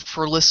all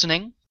for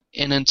listening,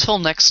 and until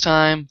next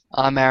time,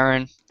 I'm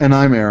Aaron. And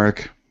I'm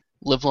Eric.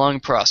 Live long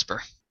and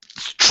prosper.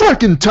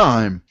 Trucking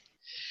time.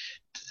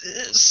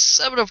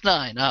 7 of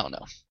 9. I don't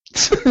know.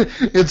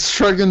 It's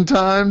trucking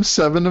time.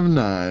 7 of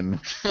 9.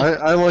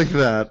 I like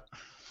that.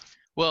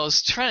 Well, I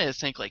was trying to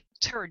think like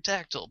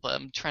pterodactyl, but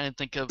I'm trying to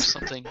think of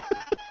something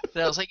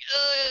that I was like,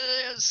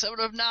 7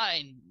 of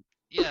 9.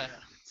 Yeah.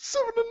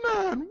 7 of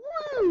 9.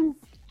 Woo!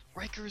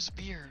 Riker's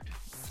beard.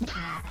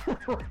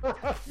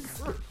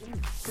 Riker's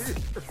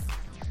beard.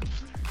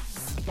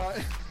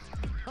 Bye.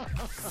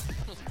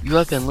 You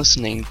have been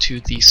listening to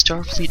the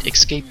Starfleet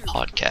Escape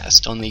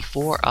podcast on the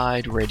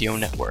Four-Eyed Radio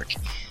Network,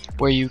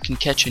 where you can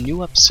catch a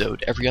new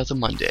episode every other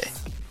Monday.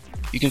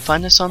 You can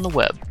find us on the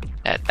web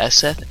at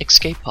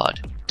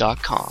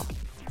sfescapepod.com.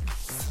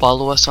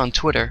 Follow us on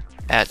Twitter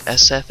at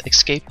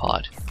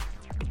sfescapepod.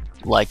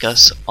 Like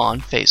us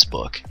on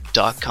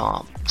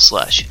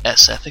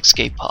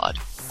facebook.com/sfescapepod.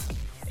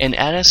 And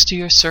add us to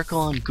your circle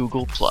on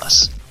Google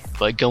Plus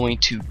by going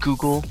to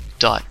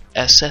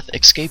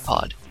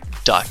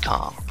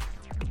google.sfescapepod.com.